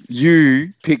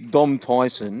 You pick Dom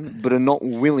Tyson, but are not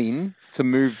willing to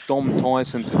move Dom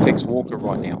Tyson to Tex Walker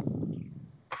right now.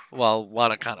 Well,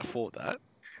 one, I can't afford that.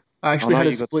 I actually had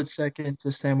a split second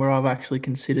just then where I've actually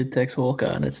considered Tex Walker,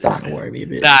 and it's starting to worry me a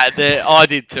bit. Nah, I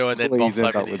did too, and then Bob's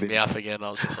opened his mouth again.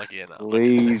 I was just like, yeah, no.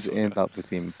 Please end up with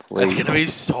him, please. It's going to be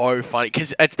so funny,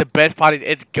 because it's the best part is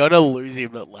it's going to lose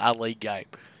him at our league game.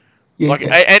 Yeah.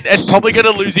 And it's probably going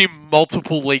to lose him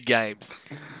multiple league games.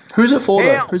 Who's it for,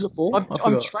 though? Who's it for?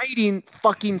 I'm trading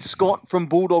fucking Scott from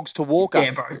Bulldogs to Walker.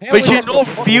 Yeah, bro. But you're not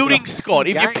fielding Scott.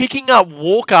 If you're picking up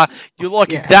Walker, you're like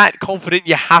that confident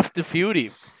you have to field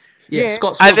him. Yeah,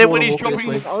 Scott's and then when he's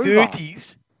dropping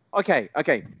 30s. Okay.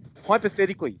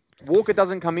 Hypothetically, Walker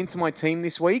doesn't come into my team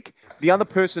this week. The other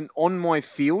person on my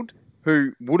field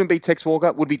who wouldn't be Tex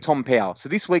Walker would be Tom Powell. So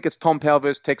this week it's Tom Powell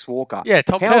versus Tex Walker. Yeah,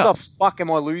 Tom Powell. How the fuck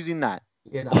am I losing that?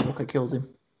 Yeah, no, Walker kills him.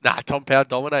 Nah, Tom Powell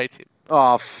dominates him.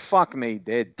 Oh, fuck me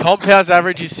dead. Tom Powell's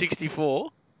average is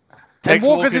 64. And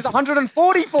Walker's is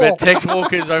 144. But Tex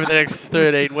Walker's over the next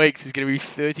 13 weeks is going to be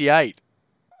 38.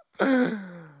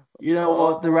 You know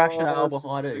what? The rationale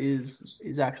behind it is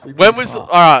actually. All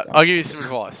right, I'll give you some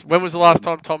advice. When was the last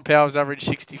time Tom Powell's averaged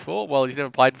 64? Well, he's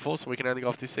never played before, so we can only go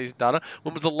off this season data.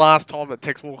 When was the last time that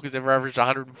Tex Walker's ever averaged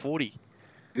 140?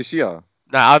 This year.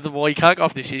 No, well, he can't go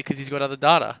off this year because he's got other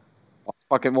data.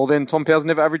 Fucking well, then Tom Powell's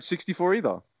never averaged 64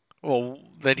 either. Well,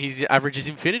 then his average is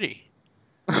infinity.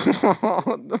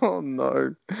 Oh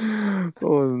no!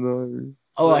 Oh no!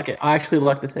 I like it. I actually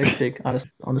like the Tex pick. I'm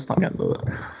just not going to do it.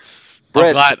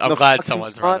 Brett, I'm glad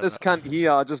someone's right. Smartest cunt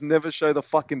here. I just never show the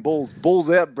fucking balls. Balls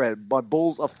out, Brett. My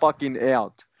balls are fucking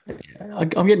out. I'm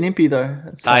getting impy though.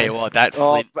 Tell you what, that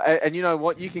Flint. And you know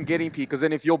what? You can get impy because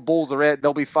then if your balls are out,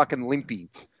 they'll be fucking limpy.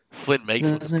 Flint Meeks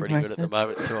looks pretty good at the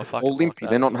moment too. Or limpy.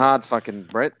 They're not hard, fucking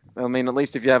Brett. I mean, at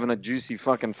least if you're having a juicy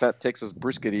fucking fat Texas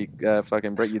brisket,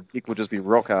 fucking Brett, your dick will just be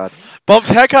rock hard. Bobs,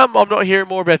 how come I'm not hearing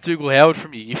more about Dougal Howard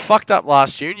from you? You fucked up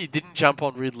last year and you didn't jump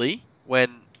on Ridley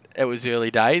when it was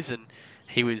early days and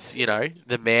he was,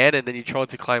 the man, and then you tried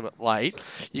to claim it late.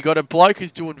 You got a bloke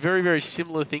who's doing very, very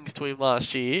similar things to him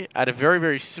last year at a very,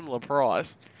 very similar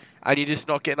price, and you're just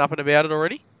not getting up and about it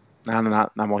already? No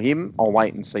more him. I'll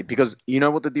wait and see. Because you know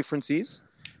what the difference is?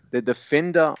 The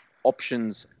defender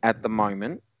options at the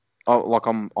moment,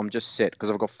 I'm just set. Because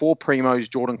I've got 4 primos,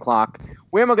 Jordan Clark.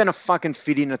 Where am I going to fucking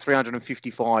fit in a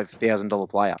 $355,000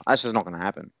 player? That's just not going to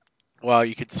happen. Well,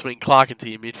 you could swing Clark into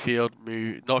your midfield,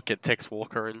 not get Tex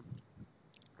Walker, and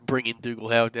bring in Dougal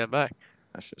Howard down back.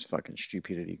 That's just fucking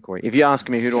stupidity, Corey. If you're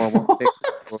asking me who do I want,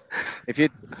 if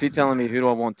you're telling me who do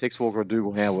I want, Tex Walker or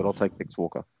Dougal Howard, I'll take Tex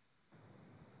Walker.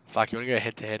 Fuck, you want to go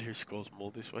head-to-head who scores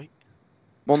more this week?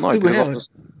 Well, no, because I'll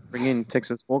just bring in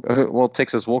Texas Walker.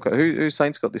 Texas Walker. Who's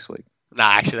Saints got this week? Nah,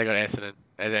 actually, they got Essendon.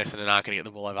 Essendon aren't going to get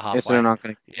the ball over halfway. Essendon aren't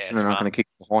going to kick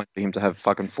behind for him to have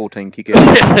fucking 14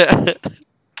 kick-outs.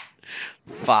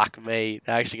 Fuck me.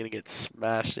 They're actually going to get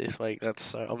smashed this week. I'm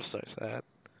so sad.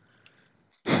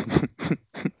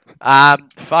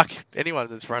 Fuck anyone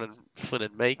that's running Flynn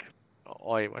and Meek,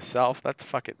 I myself. That's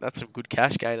some good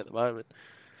cash gain at the moment.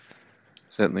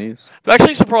 Certainly is. But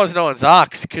actually surprised no one's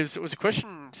asked because it was a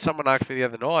question someone asked me the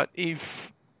other night.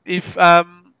 If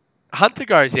Hunter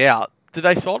goes out, do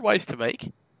they sideways to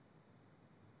Meek?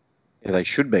 Yeah, they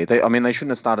should be. I mean, they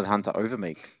shouldn't have started Hunter over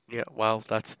Meek. Yeah, well,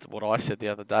 that's what I said the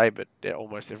other day, but yeah,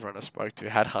 almost everyone I spoke to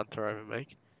had Hunter over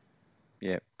Meek.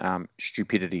 Yeah,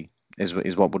 stupidity is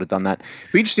what would have done that.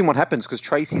 Be interesting what happens because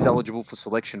Tracy's eligible for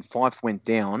selection. Fife went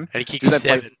down. And he kicked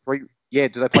 7. Do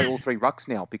they play all 3 rucks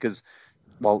now? Because,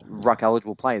 well, ruck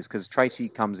eligible players because Tracy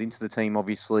comes into the team,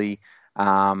 obviously.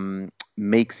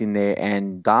 Meek's in there,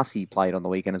 and Darcy played on the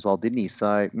weekend as well, didn't he?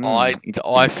 So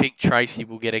I think Tracy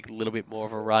will get a little bit more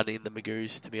of a run in the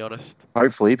Magoos, to be honest.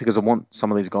 Hopefully, because I want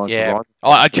some of these guys to ride.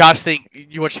 I just think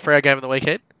you watched the Freo game on the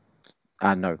weekend.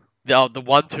 No. The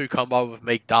 1-2 combo with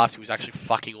Meek Darcy was actually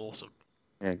fucking awesome.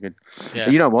 Yeah, good. Yeah.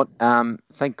 You know what?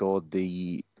 Thank God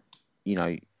the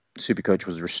Supercoach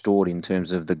was restored in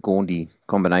terms of the Gaundy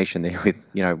combination there with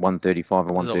 135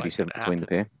 and 137 between the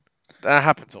pair. That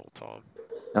happens all the time.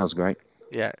 That was great.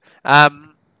 Yeah.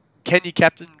 Can you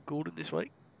captain Gordon this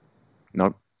week?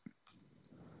 Nope.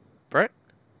 Brett?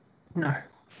 No.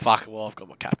 Fuck, well, I've got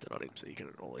my captain on him, so you can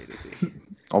all eat it.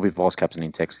 I'll be vice captain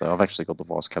in text, though. I've actually got the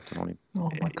vice captain on him. Oh,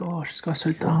 my gosh. This guy's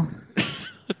so dumb.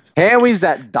 How is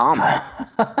that dumb?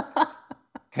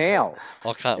 How?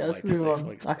 I can't wait for next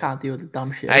week's I can't deal with the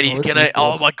dumb shit. And he's going to...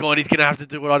 Oh, my God, he's going to have to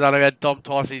do what I done about Dom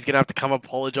Tyson. He's going to have to come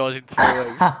apologise in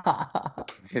 3 weeks.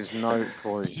 There's no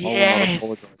point.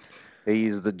 Yes! He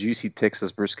is the juicy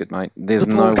Texas brisket, mate. There's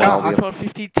no way. That's what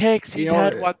 50 texts. He's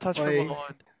had one touch from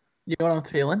behind. You know what I'm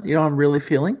feeling? You know what I'm really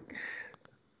feeling?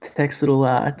 Text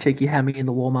little cheeky hammy in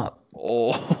the warm-up.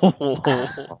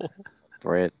 Oh.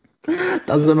 Brett.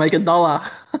 Doesn't make $1.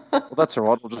 Well, that's all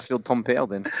right. We'll just field Tom Powell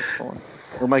then. That's fine.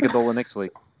 We'll make $1 next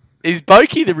week. Is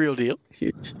Boki the real deal?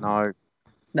 Huge. No.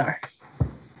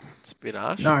 It's a bit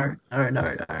harsh. No.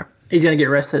 He's going to get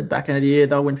rested back end of the year.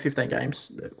 They'll win 15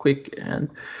 games quick,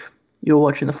 and you'll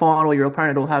watch in the final. Your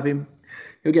opponent will have him.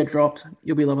 He'll get dropped.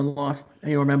 You'll be loving life,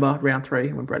 and you'll remember round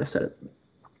 3 when Brett said it.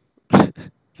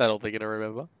 Is that all they're going to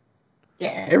remember?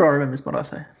 Yeah, everyone remembers what I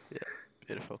say. Yeah,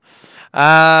 beautiful.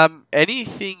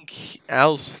 Anything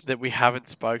else that we haven't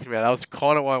spoken about? That was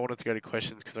kind of why I wanted to go to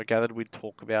questions, because I gathered we'd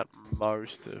talk about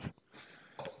most of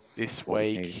this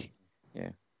week. Yeah.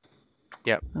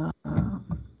 Yep.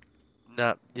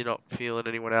 No, you're not feeling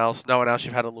anyone else. No one else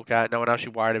you've had a look at. No one else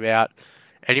you're worried about.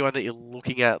 Anyone that you're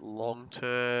looking at long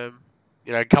term.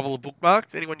 A couple of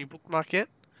bookmarks. Anyone you bookmark yet?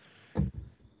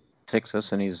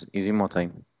 Texas, and he's in my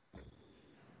team.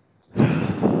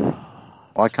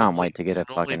 I can't wait to get a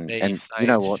fucking... And you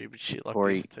know what, like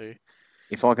Corey,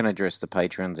 if I can address the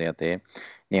patrons out there.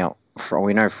 Now,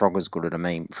 we know Frogger's good at a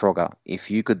meme. Frogger, if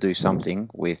you could do something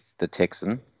with the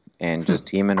Texan and just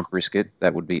him and a brisket,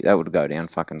 that would go down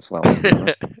fucking swell, to be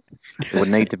honest. It would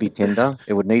need to be tender.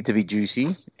 It would need to be juicy.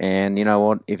 And you know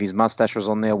what? If his mustache was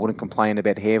on there, I wouldn't complain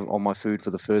about hair on my food for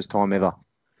the first time ever.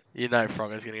 You know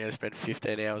Frogger's going to go spend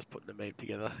 15 hours putting the meme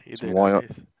together. That's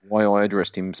why I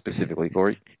addressed him specifically,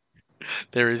 Corey.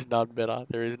 There is none better.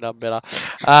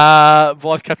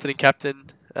 Vice captain and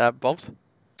captain, Bobs?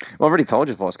 Well, I've already told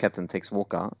you Vice captain Tex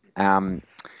Walker.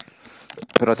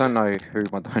 But I don't know who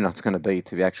my donut's going to be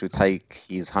to actually take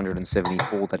his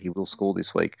 174 that he will score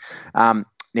this week.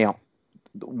 Now,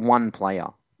 one player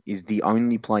is the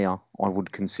only player I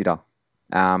would consider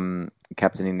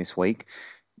captaining this week,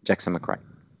 Jackson Macrae.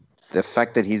 The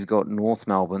fact that he's got North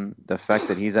Melbourne, the fact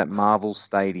that he's at Marvel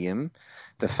Stadium,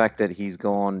 the fact that he's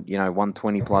gone,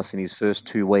 120 plus in his first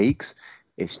 2 weeks,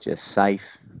 it's just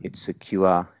safe, it's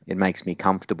secure, it makes me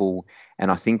comfortable.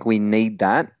 And I think we need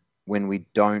that when we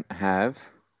don't have,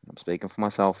 I'm speaking for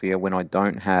myself here, when I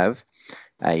don't have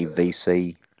a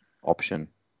VC option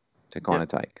to kind of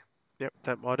take. Yep,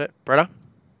 don't mind it. Bretta?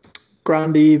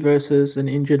 Grundy versus an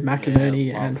injured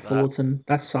McInerney and Fullerton.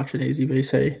 That's such an easy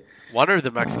VC. Wonder if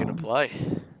the Mac's going to play.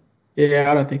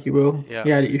 Yeah, I don't think he will. Yeah. He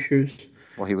had issues.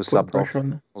 Well, he was subbed off,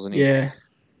 wasn't he? Yeah.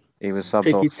 He was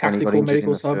subbed off when he got injured in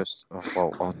the first. Oh,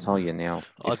 well, I'll tell you now.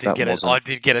 I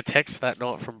did get a text that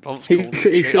night from Bob's call.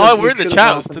 We're in the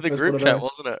chat. It was to the group chat,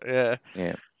 wasn't it? Yeah.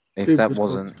 Yeah. If that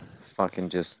wasn't fucking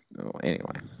just...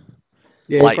 anyway.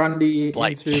 Yeah, Grundy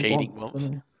into cheating, Bobs.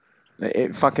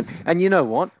 And you know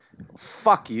what?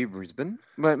 Fuck you, Brisbane.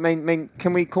 I mean,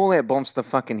 can we call out Bombs the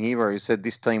fucking hero who said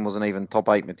this team wasn't even top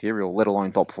 8 material, let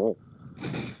alone top 4?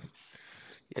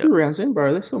 2 rounds in,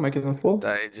 bro. They're still making the 4.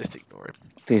 They just ignore him.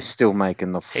 They're still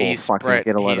making the 4.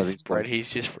 Get a load of this, Brett. He's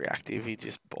just reactive. He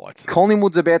just bites.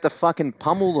 Collingwood's about to fucking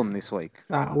pummel them this week.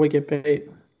 We get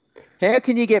beat. How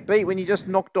can you get beat when you just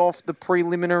knocked off the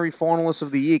preliminary finalists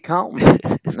of the year, Carlton?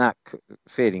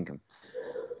 Fair income.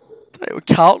 They were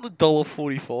Carlton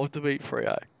 $1.45 to beat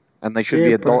Freo. And they should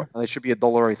be $1. They should be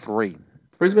 $1.03.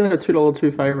 Brisbane are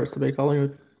 $2.02 favourites to beat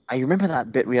Collingwood. Hey, you remember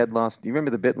that bet we had last? You remember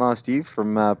the bet last year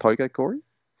from Poco, Corey?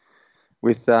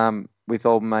 with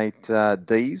old mate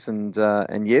Dees and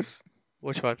Yev.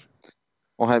 Which one?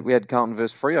 We had Carlton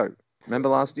versus Freo. Remember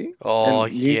last year? Oh,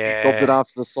 and Newt yeah. stopped it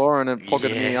after the siren and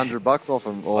pocketed me Yeah. $100 off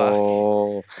him. Fuck.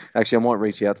 Oh, actually, I might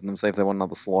reach out to them, see if they want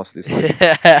another slice this week.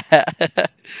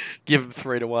 Give them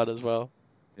 3-1 as well.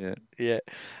 Yeah. Yeah.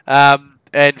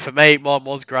 And for me, mine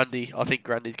was Grundy. I think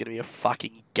Grundy's going to be a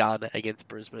fucking gun against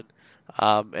Brisbane.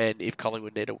 And if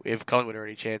Collingwood are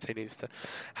any chance, he needs to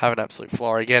have an absolute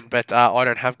flyer again. But I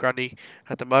don't have Grundy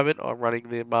at the moment. I'm running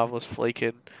the marvelous Fleek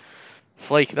and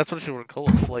Fleek. That's what I want to call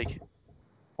it, Fleek.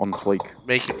 On fleek.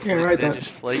 Make it Yeah, right there.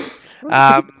 just Fleek.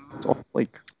 It's on fleek.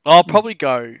 I'll probably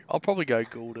go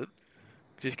Goulden,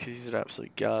 just because he's an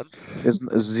absolute gun. There's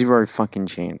zero fucking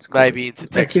chance. Maybe into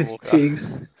Tex Against Walker.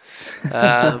 Tiggs.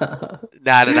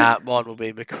 Nah. Mine will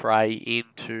be McRae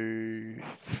into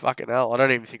fucking hell. I don't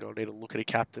even think I'll need to look at a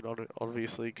captain on it,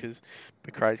 obviously, because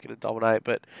McRae's going to dominate.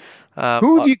 But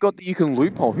Who have you got that you can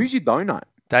loophole? Who's your donut?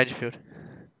 Dangerfield.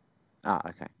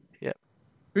 Okay. Yep.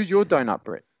 Who's your donut,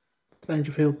 Brett?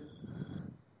 Dangerfield.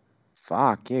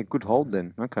 Fuck, yeah, good hold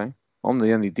then. Okay. I'm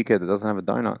the only dickhead that doesn't have a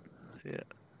donut. Yeah.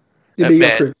 You'd be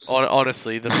Man, Cruz.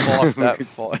 honestly, the five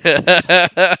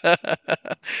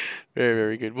very,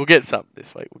 very good. We'll get something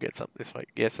this week.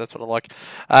 Yes, that's what I like.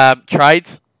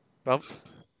 Trades, Bumps.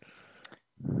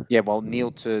 Yeah, well, Neil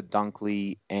to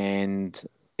Dunkley, and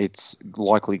it's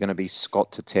likely going to be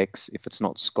Scott to Tex. If it's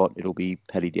not Scott, it'll be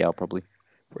Paddy Dow probably.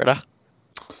 Redder.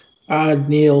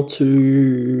 Neil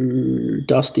to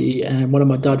Dusty, and one of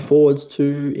my dud forwards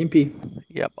to Impey.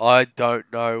 Yep, I don't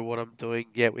know what I'm doing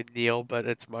yet with Neil, but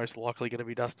it's most likely going to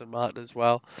be Dustin Martin as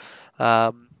well.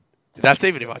 That's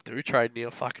even if I do trade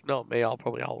Neil. Fuck, not me. I'll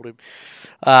probably hold him.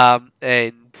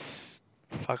 And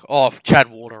Chad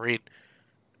Warner in.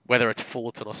 Whether it's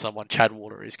Fullerton or someone, Chad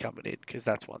Warner is coming in because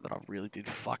that's one that I really did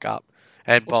fuck up.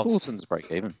 And What's Fullerton's break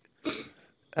even?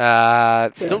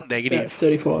 It's still negative.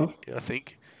 35. I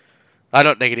think.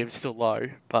 Not negative, it's still low,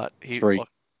 but he. 3.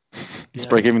 His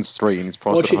break even's 3 and his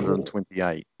price at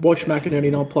 128. Watch McInerney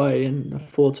not play in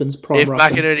Fullerton's prime. If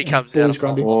McInerney comes out,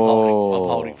 I'm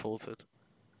holding Fullerton.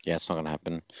 Yeah, it's not going to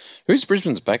happen. Who's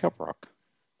Brisbane's backup rock?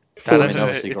 Danaher.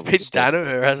 It's been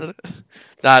Danaher, hasn't it?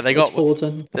 No, they got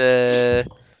Fullerton. The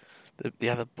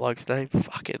other bloke's name,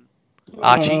 fucking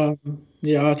Archie.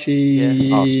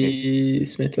 Archie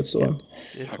Smith. That's the one.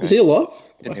 Yeah. Is he alive?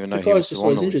 Didn't even know he was still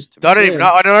on the list. I don't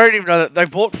even know that they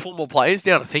brought 4 more players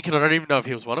down. I think, and I don't even know if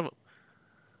he was one of them.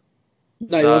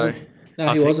 No, he wasn't.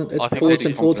 No, he wasn't. It's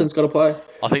Fullerton. Fullerton's got to play.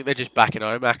 I think they're just backing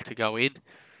Omac to go in.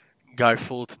 Go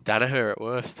Fullerton, Danaher at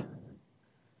worst.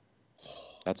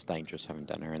 That's dangerous having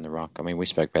Danaher in the rock. I mean, we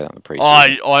spoke about that in the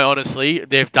preseason. I honestly,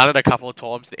 they've done it a couple of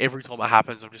times. Every time it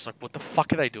happens, I'm just like, what the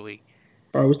fuck are they doing?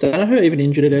 Bro, was Danaher even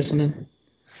injured at Essendon?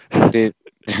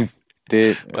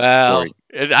 Well,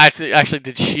 actually,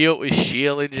 did Shield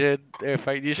injured? You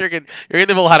reckon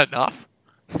they've all had enough?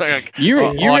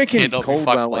 You reckon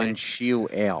Caldwell and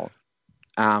Shield out?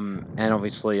 And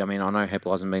obviously, I mean, I know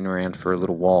Heppel hasn't been around for a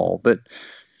little while, but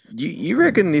you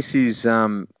reckon this is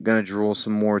going to draw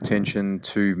some more attention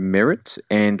to Merritt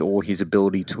and or his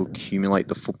ability to accumulate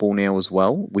the football now as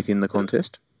well within the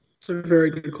contest? It's a very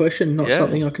good question. Not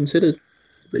something I considered,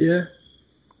 but yeah.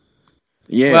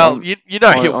 Yeah. Well, he'll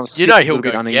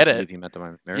go get it. With him at the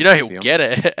moment, Merritt, he'll get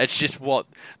it. It's just what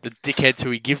the dickheads who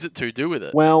he gives it to do with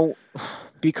it. Well,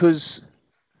 because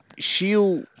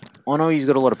Shield, I know he's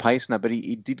got a lot of pace in that, but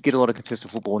he did get a lot of contested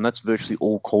football, and that's virtually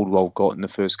all Caldwell got in the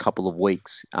first couple of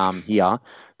weeks here.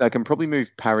 They can probably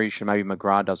move Parrish and maybe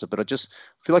McGrath does it, but I just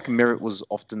feel like Merritt was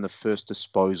often the first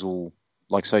disposal.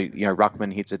 Like, so,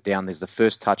 Ruckman hits it down, there's the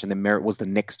first touch, and then Merritt was the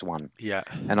next one. Yeah.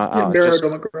 And Merritt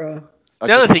or McGrath.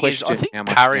 The other thing is, I think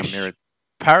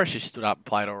Parrish has stood up and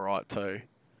played all right too.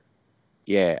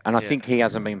 Yeah, and I think he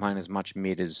hasn't been playing as much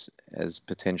mid as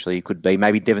potentially he could be.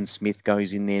 Maybe Devon Smith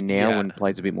goes in there now and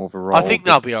plays a bit more of a role. I think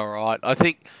they'll be all right. I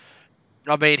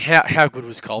mean, how good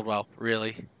was Caldwell,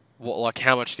 really?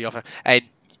 How much do you offer? And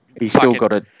he's still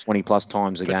got it 20-plus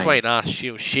times a game. Between us,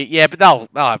 Shield shit. Yeah, but they'll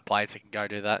have players that can go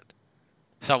do that.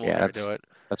 Someone will go do it.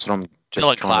 That's what I'm just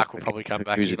Dylan Clark will probably come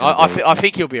back in. I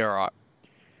think he'll be all right.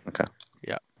 Okay.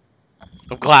 Yeah.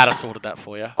 I'm glad I sorted that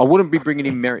for you. I wouldn't be bringing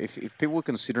in Merritt. If people were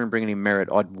considering bringing in Merritt,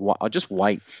 I'd just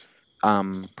wait.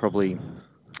 Probably,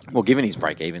 well, given his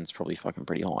break even, it's probably fucking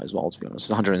pretty high as well, to be honest.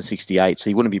 It's 168, so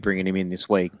you wouldn't be bringing him in this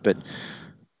week, but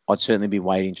I'd certainly be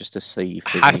waiting just to see if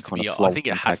there's any kind of flow. I think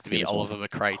it has to be Oliver,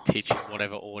 McRae, Titch in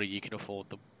whatever order you can afford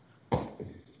them.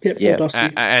 Yep, Dusty.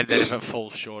 And then if it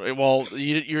falls short, well,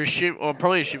 I'm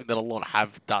probably assuming that a lot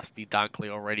have Dusty Dunkley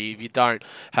already. If you don't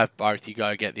have both, you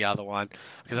go get the other one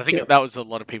because I think that was a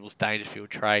lot of people's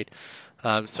Dangerfield trade.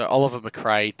 So Oliver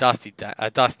McRae, Dusty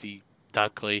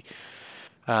Dunkley,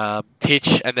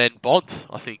 Titch, and then Bont,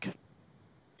 I think.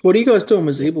 What are you guys doing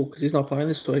with Zeeble? Because he's not playing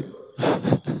this week.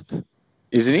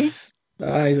 Isn't he?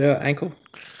 He's got ankle.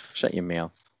 Shut your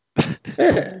mouth.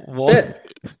 Yeah. What?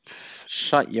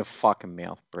 Shut your fucking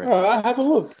mouth, Brett. All right, have a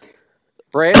look.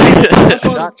 Brett,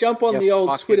 Jump on your the old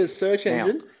fucking Twitter search mouth.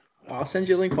 engine. I'll send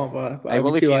you a link on via. Hey,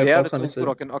 well, if he's out, it's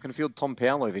all good. I can field Tom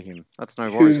Powell over him. That's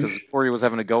no worries, because Corey was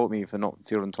having a go at me for not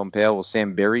fielding Tom Powell or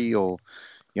Sam Berry or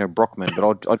Brockman.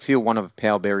 But I'd feel one of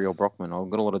Powell, Berry, or Brockman. I've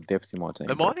got a lot of depth in my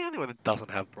team. Am I the only one that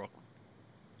doesn't have Brockman?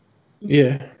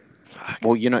 Yeah. Fuck.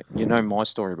 Well, you know my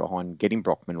story behind getting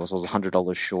Brockman was I was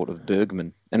 $100 short of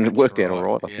Bergman, and it worked out all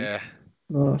right. I think. Yeah.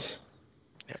 Nice.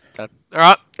 Yeah, done. All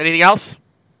right. Anything else?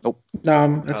 Nope.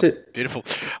 That's it. Beautiful.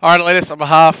 All right, Elites, on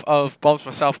behalf of Bombs,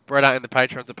 myself, Bretta, and the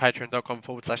patrons at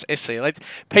patreon.com/SC Elites,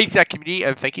 peace out, community,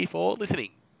 and thank you for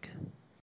listening.